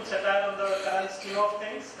wonderful satire on the current scheme of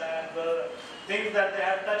things and the things that they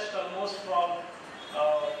have touched almost from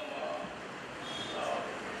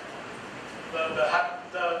the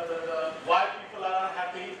why people are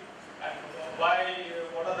unhappy and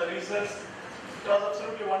what are the reasons. It was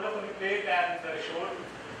absolutely wonderfully played and showed.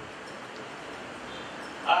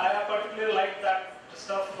 I particularly like that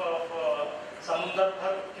stuff of samundar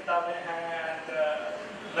bhar kitabein hain and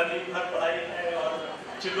nadi bhar padhai hai aur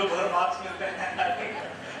chillu bhar marks milte hain. I think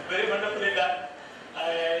very wonderfully done. I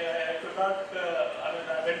could not,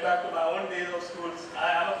 I went back to my own days of schools.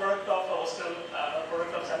 I am a product of a hostel, I am a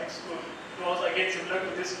product of Sainik school. It was again similar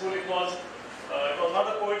to this school. It was not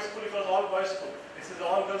a co-ed school, it was all boys school. This is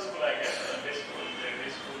all girls school, I guess, day school.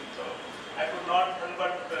 So I could not help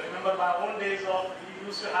but remember my own days of, we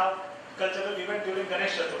used to have cultural event during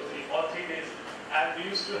Ganesh Chaturthi, all 3 days. And we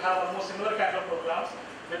used to have almost similar kind of programs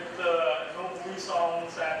with no movie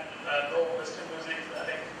songs and no Western music. I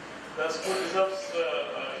think the school deserves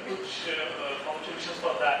huge congratulations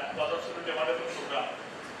for that. It was absolutely a wonderful program.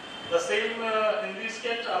 The same Hindi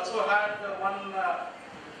sketch also had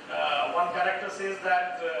one character says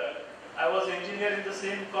that I was an engineer in the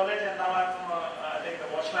same college and now I'm I think a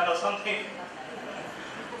watchman or something.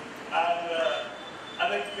 And I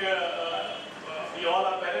think we all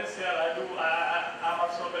are parents here. I'm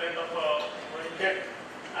also a parent of a growing kid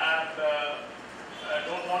and I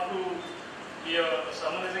don't want to be a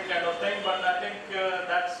summarizing kind of thing, but I think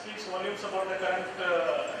that speaks volumes about the current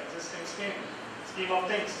existing scheme of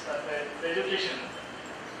things, the education.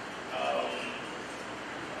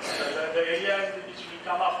 The area in which we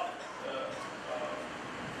come up,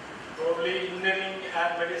 probably engineering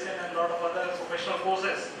and medicine and a lot of other professional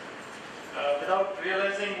courses, without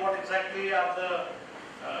realizing what exactly are the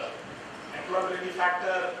employability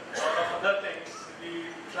factor, a lot of other things, we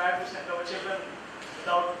try to send our children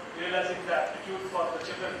without realizing the aptitude for the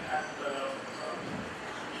children and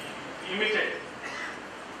imitate.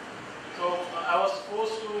 So So I was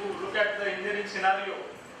supposed to look at the engineering scenario.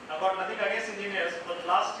 I got nothing against engineers, but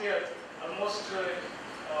last year almost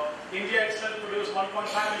India itself produced 1.5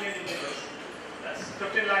 million engineers. That's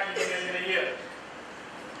 15 lakh engineers in a year.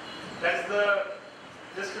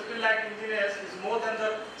 This 15 lakh engineers is more than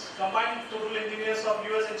the combined total engineers of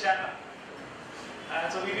US and China.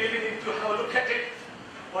 And so we really need to have a look at it,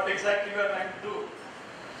 what exactly we are trying to do.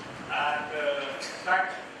 And in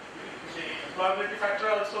fact, the employability factor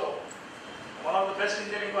also, one of the best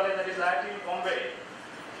engineering colleges, that is IIT Bombay,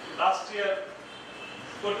 last year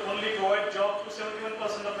could only provide jobs to 71%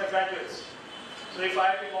 of the graduates. So if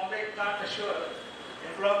IIT Bombay can't assure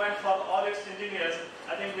employment for all its engineers,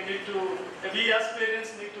 I think we as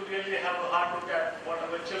parents need to really have a hard look at what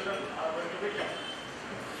our children are going to become.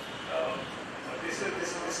 This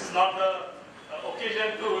is not the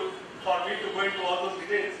occasion for me to go into all those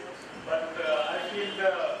details, but I feel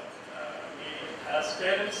we as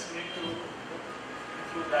parents need to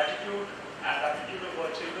improve the attitude and attitude of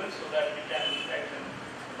our children so that we can guide them.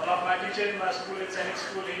 One of my teachers in my school, in Sainik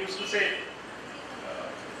school, he used to say,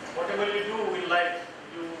 whatever you do in life,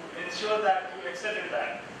 you ensure that you excel in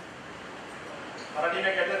that. Marathi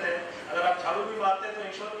में कहते थे, अगर आप झाड़ू भी मारते हैं तो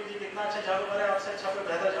इंश्योर कीजिए कितना अच्छा झाड़ू मारे, आपसे अच्छा कोई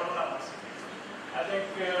बेहतर झाड़ू ना मार सके. I think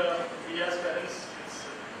we as parents, it's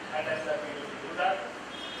high time that we do that.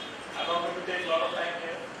 I'm not going to take a lot of time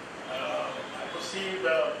here. I could see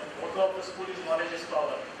the motto of the school is knowledge is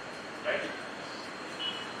power, right?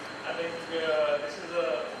 I think this is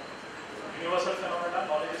a universal phenomenon,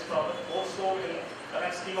 knowledge is power, more so in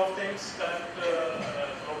current scheme of things, current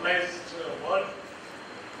globalized world.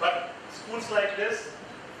 But schools like this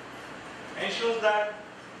ensures that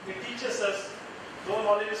it teaches us, though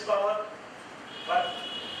knowledge is power, but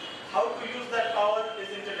how to use that power is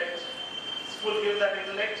intellect. School gives that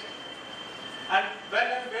intellect, and when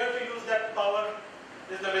and where to use that power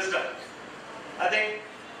is the wisdom. I think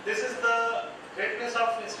this is the greatness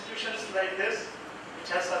of institutions like this, which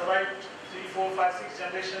has survived 3, 4, 5, 6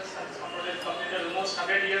 generations and is completed almost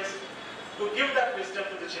 100 years, to give that wisdom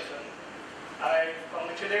to the children. I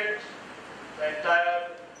congratulate the entire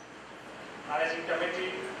managing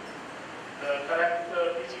committee, the current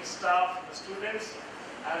teaching staff, the students,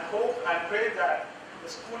 and hope and pray that the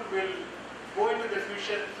school will go into the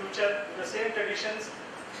future with the same traditions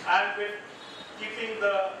and with keeping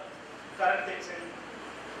the current things in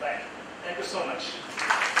line. Thank you so much.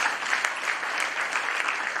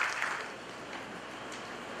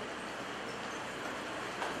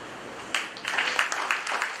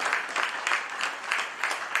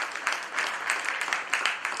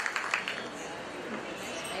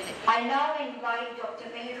 I now invite Dr.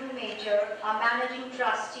 Mehru Major, our Managing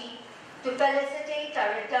Trustee, to felicitate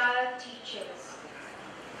our retired teachers.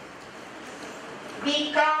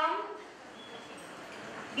 Be calm,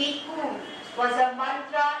 be cool was a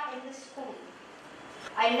mantra in the school.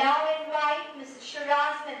 I now invite Mrs.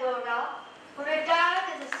 Shiraz Medora, who retired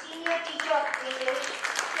as a senior teacher of English,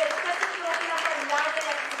 to accept the token of her love and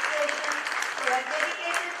appreciation for her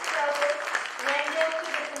dedicated service rendered to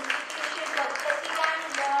this institution for 31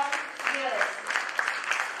 long years.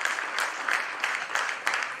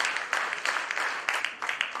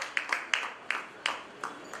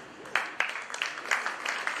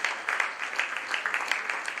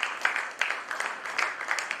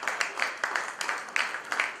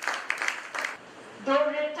 Though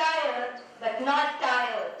retired but not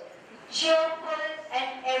tired, cheerful and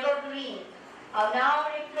evergreen, I'll now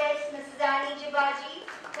request Mrs. Annie Jibaji,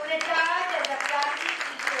 who retired as a primary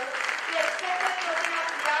teacher, to accept a token of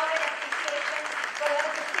love and appreciation for her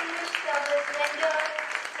distinguished service rendered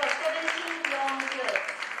for 17 long years.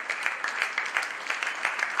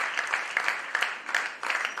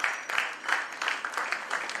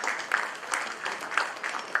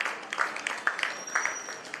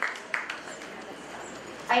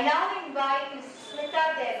 I now invite Mrs. Smita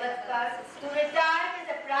Devatkar, who retired as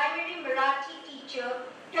a primary Marathi teacher,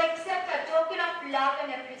 to accept a token of love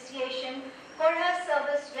and appreciation for her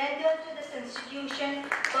service rendered to this institution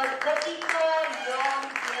for 34 long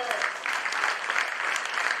years.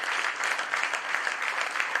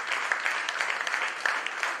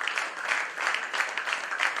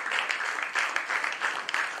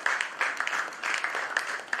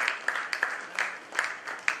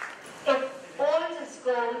 If old is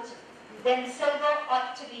gold, then silver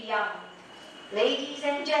ought to be young. Ladies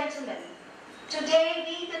and gentlemen, today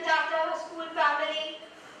we, the Tata School family,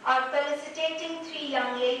 are felicitating 3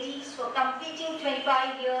 young ladies for completing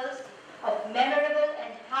 25 years of memorable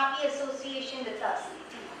and happy association with us.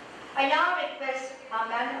 I now request our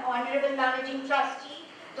Honorable Managing Trustee,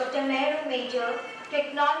 Dr. Mehru Major, to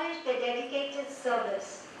acknowledge their dedicated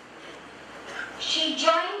service. She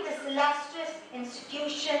joined this illustrious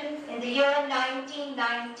institution in the year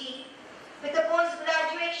 1990 with a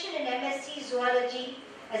post-graduation in MSc Zoology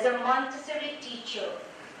as a Montessori teacher,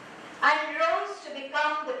 and rose to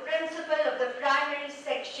become the principal of the primary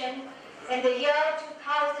section in the year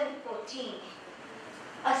 2014.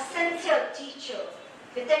 A sincere teacher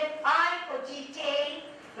with an eye for detail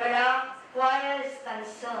where our choir is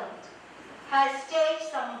concerned, has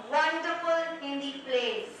staged some wonderful Hindi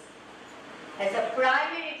plays. As a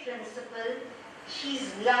primary principal,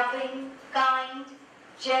 she's loving, kind,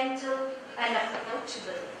 gentle, and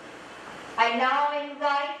approachable. I now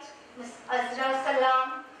invite Ms. Azra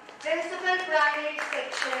Salam, Principal Primary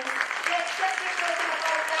Section, to accept the token of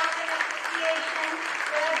our love and appreciation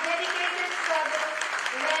for her dedicated service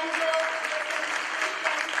rendered to this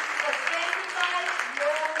institution for 25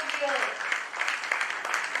 long years.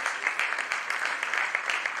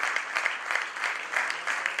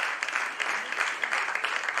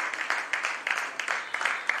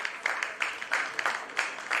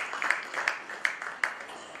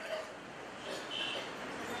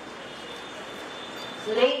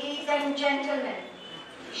 Ladies and gentlemen,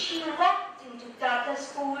 she walked into Tata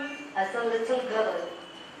school as a little girl,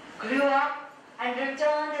 grew up and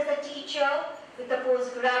returned as a teacher with a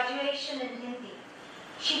post-graduation in Hindi.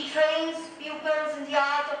 She trains pupils in the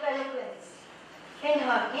art of eloquence. In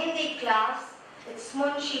her Hindi class, it's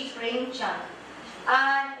Munshi Premchand,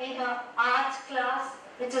 and in her art class,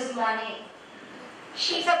 it is Monet.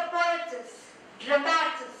 She's a poetess,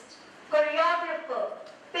 dramatist, choreographer,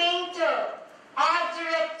 painter, art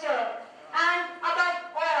director, and above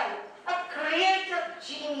all, a creative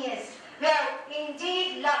genius. We are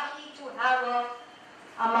indeed lucky to have her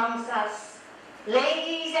amongst us.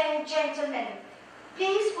 Ladies and gentlemen,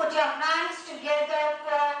 please put your hands together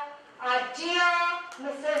for our dear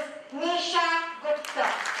Mrs. Nisha Gupta.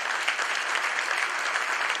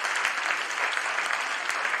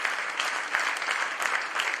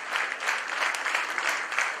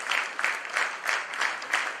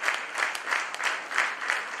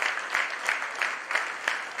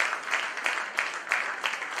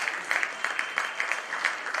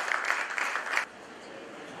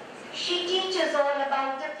 She teaches all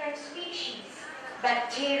about different species,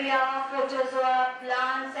 bacteria, protozoa,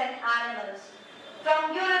 plants and animals,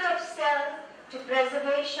 from unit of cell to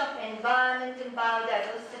preservation of environment and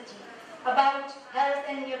biodiversity, about health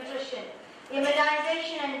and nutrition,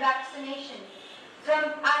 immunization and vaccination, from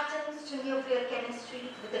atoms to nuclear chemistry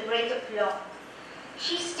with a great aplomb.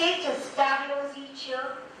 She stages tableaus each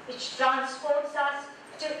year which transports us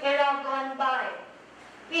to era gone by.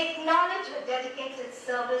 We acknowledge her dedicated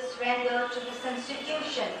service rendered to this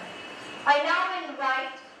institution. I now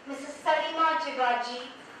invite Mrs. Salima Jivaji,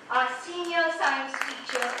 our senior science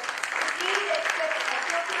teacher, to please accept a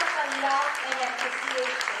token of her love and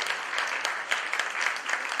appreciation.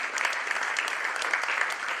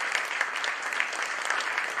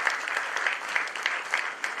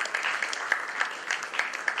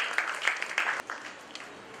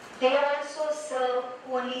 They also serve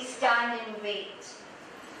who only stand and wait.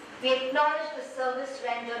 We acknowledge the service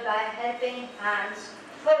rendered by helping hands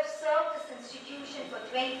who have served this institution for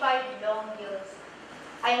 25 long years.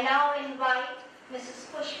 I now invite Mrs.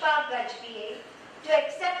 Pushpa Gajbie to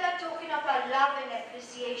accept a token of our love and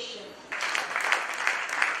appreciation.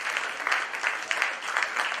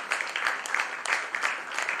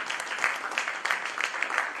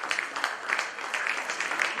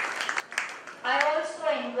 I also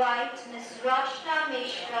invite Ms. Roshna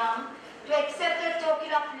Meshram to accept a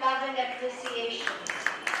token of love and appreciation.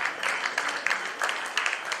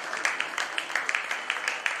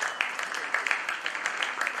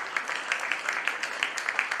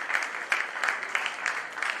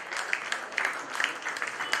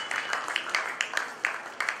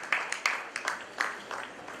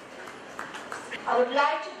 I would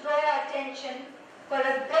like to draw your attention for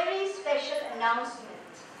a very special announcement.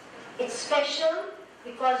 It's special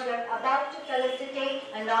because we are about to felicitate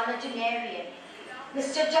a nonagenarian,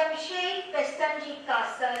 Mr. Jamshed Pestanji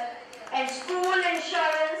Kasar, and school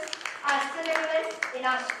insurance are synonymous in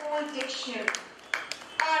our school dictionary.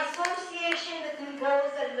 Our association with him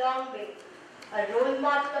goes a long way, a role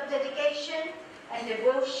model of dedication and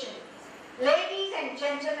devotion. Ladies and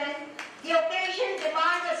gentlemen, the occasion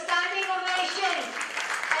demands a standing ovation.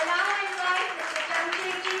 I now invite Mr.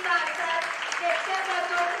 Jamshed Kasar to accept a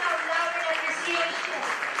token of love and appreciation.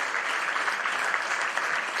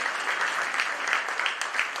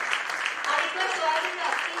 I request all the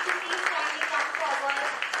trustees to please kindly come forward.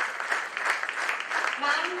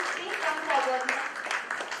 Ma'am, please come forward.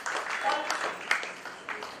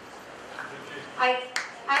 I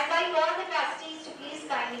invite all the trustees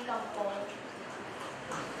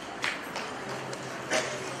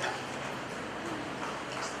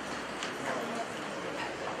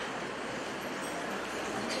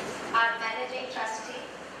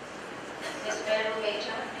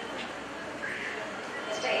Major,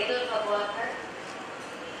 Mr. Edel Bhagwakar,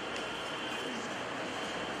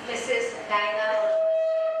 Mrs. Diana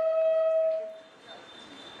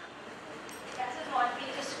doesn't want me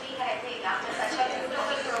to speak, I think, after such a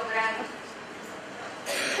beautiful program.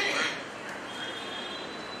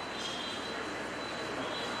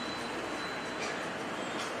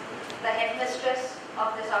 The headmistress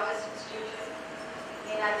of this August institution,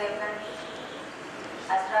 Meena Devnani,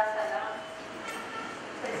 Asra Salam,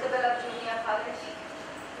 Principal of Junior College,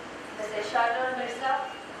 Mrs. Shardul Mirza,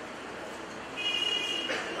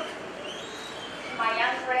 my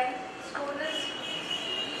young friend, students,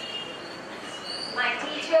 my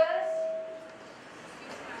teachers,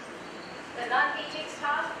 the non-teaching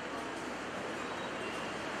staff,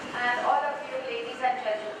 and all of you ladies and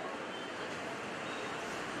gentlemen.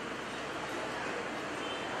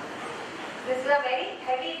 This is a very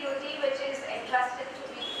heavy duty which is entrusted to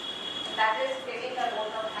me, that is giving a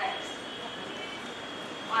vote of thanks.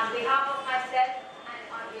 On behalf of myself and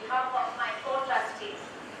on behalf of my co-trustees,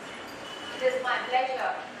 it is my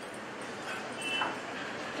pleasure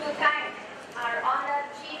to thank our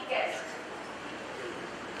honored chief guest,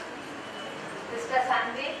 Mr.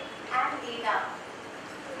 Sandeep and Leena,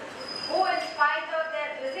 who in spite of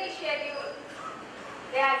their busy schedule,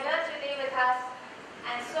 they are here today with us,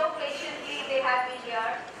 and so patiently they have been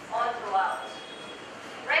here all throughout.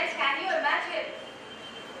 Friends, can you imagine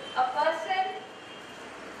a person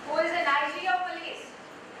who is an IG of police?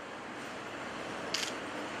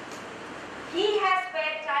 He has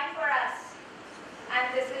spared time for us,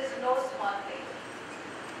 and this is no small thing.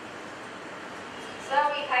 Sir,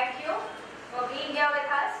 we thank you for being here with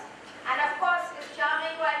us, and of course, his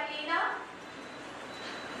charming wife Leena.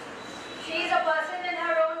 She is a person in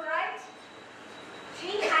her own right.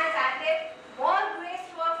 She has added more grace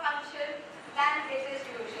to our function than it is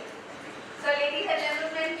usual. So ladies and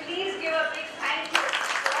gentlemen, please give a big thank you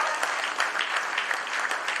to all.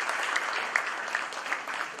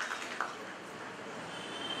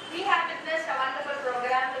 We have witnessed a wonderful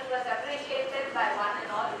program which was appreciated by one and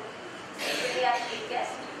all, especially our chief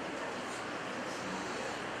guest.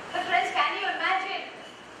 But friends, can you imagine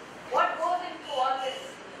what goes into all this?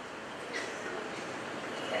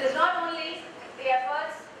 It is not only the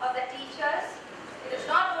efforts of the teachers, it is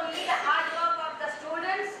not only the hard work of the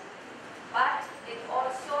students, but it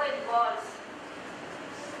also involves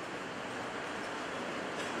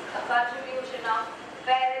the contribution of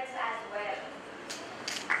parents as well.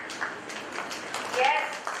 Yes,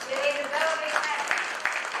 they deserve a big hand.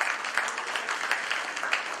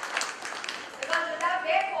 Because without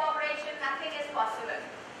their cooperation, nothing is possible.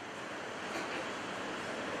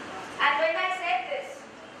 And when I said this,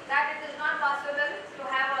 that it is not possible to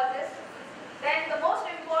have all this, then the most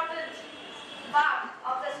important part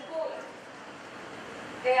of the school,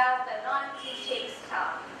 they are the non-teaching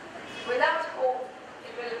staff, without whom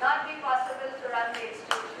it will not be possible to run the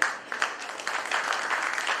institution.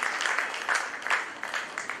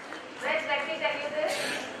 Friends, let me tell you this,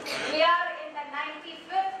 we are in the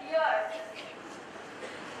 95th year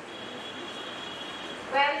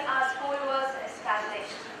when our school was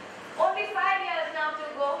established. Only 5 years now to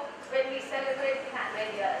go when we celebrate the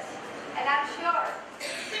 100 years. And I'm sure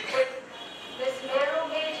with this Nehru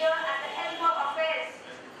Major at the helm of affairs,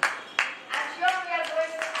 I'm sure we are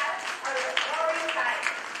going to have a roaring time.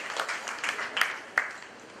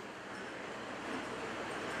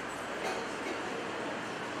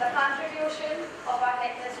 The contribution of our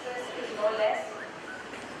headmistress is no less.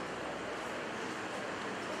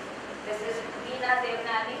 This is Meena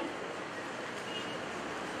Devnani,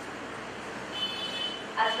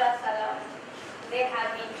 Asra Salam. They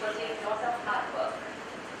have been putting a lot of hard work,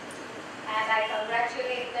 and I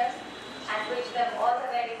congratulate them and wish them all the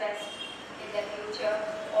very best in the future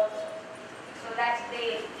also, so that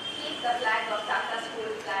they keep the flag of Tata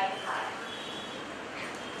School flying high.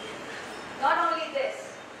 Not only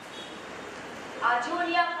this, our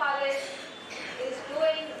junior college is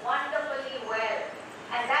doing wonderfully well,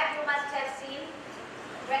 and that you must have seen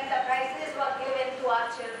when the prizes were given to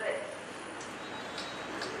our children.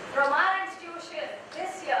 From our institution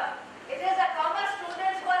this year, it is the commerce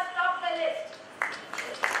students who have topped the list.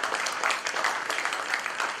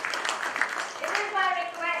 It is my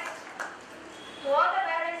request to all the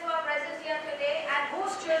parents who are present here today and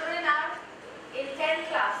whose children are in 10th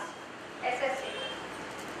class SSC.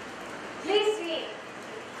 Please see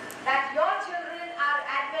that your children are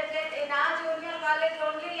admitted in our junior college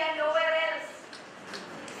only and nowhere else.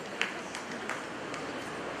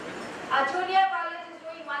 Our junior college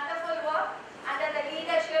wonderful work under the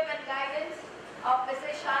leadership and guidance of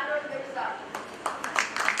Mrs. Shardul Mirza.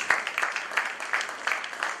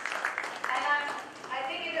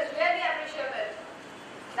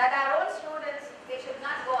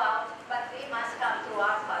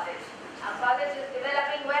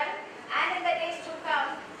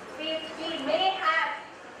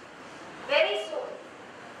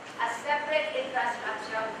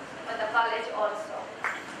 knowledge also.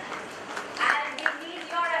 And we need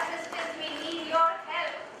your assistance, we need your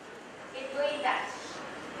help in doing that.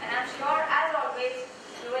 And I'm sure, as always,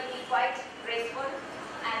 you will be quite graceful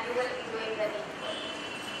and you will be doing the needful.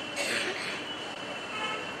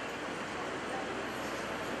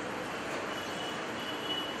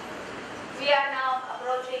 We are now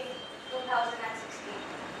approaching 2016.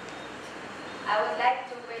 I would like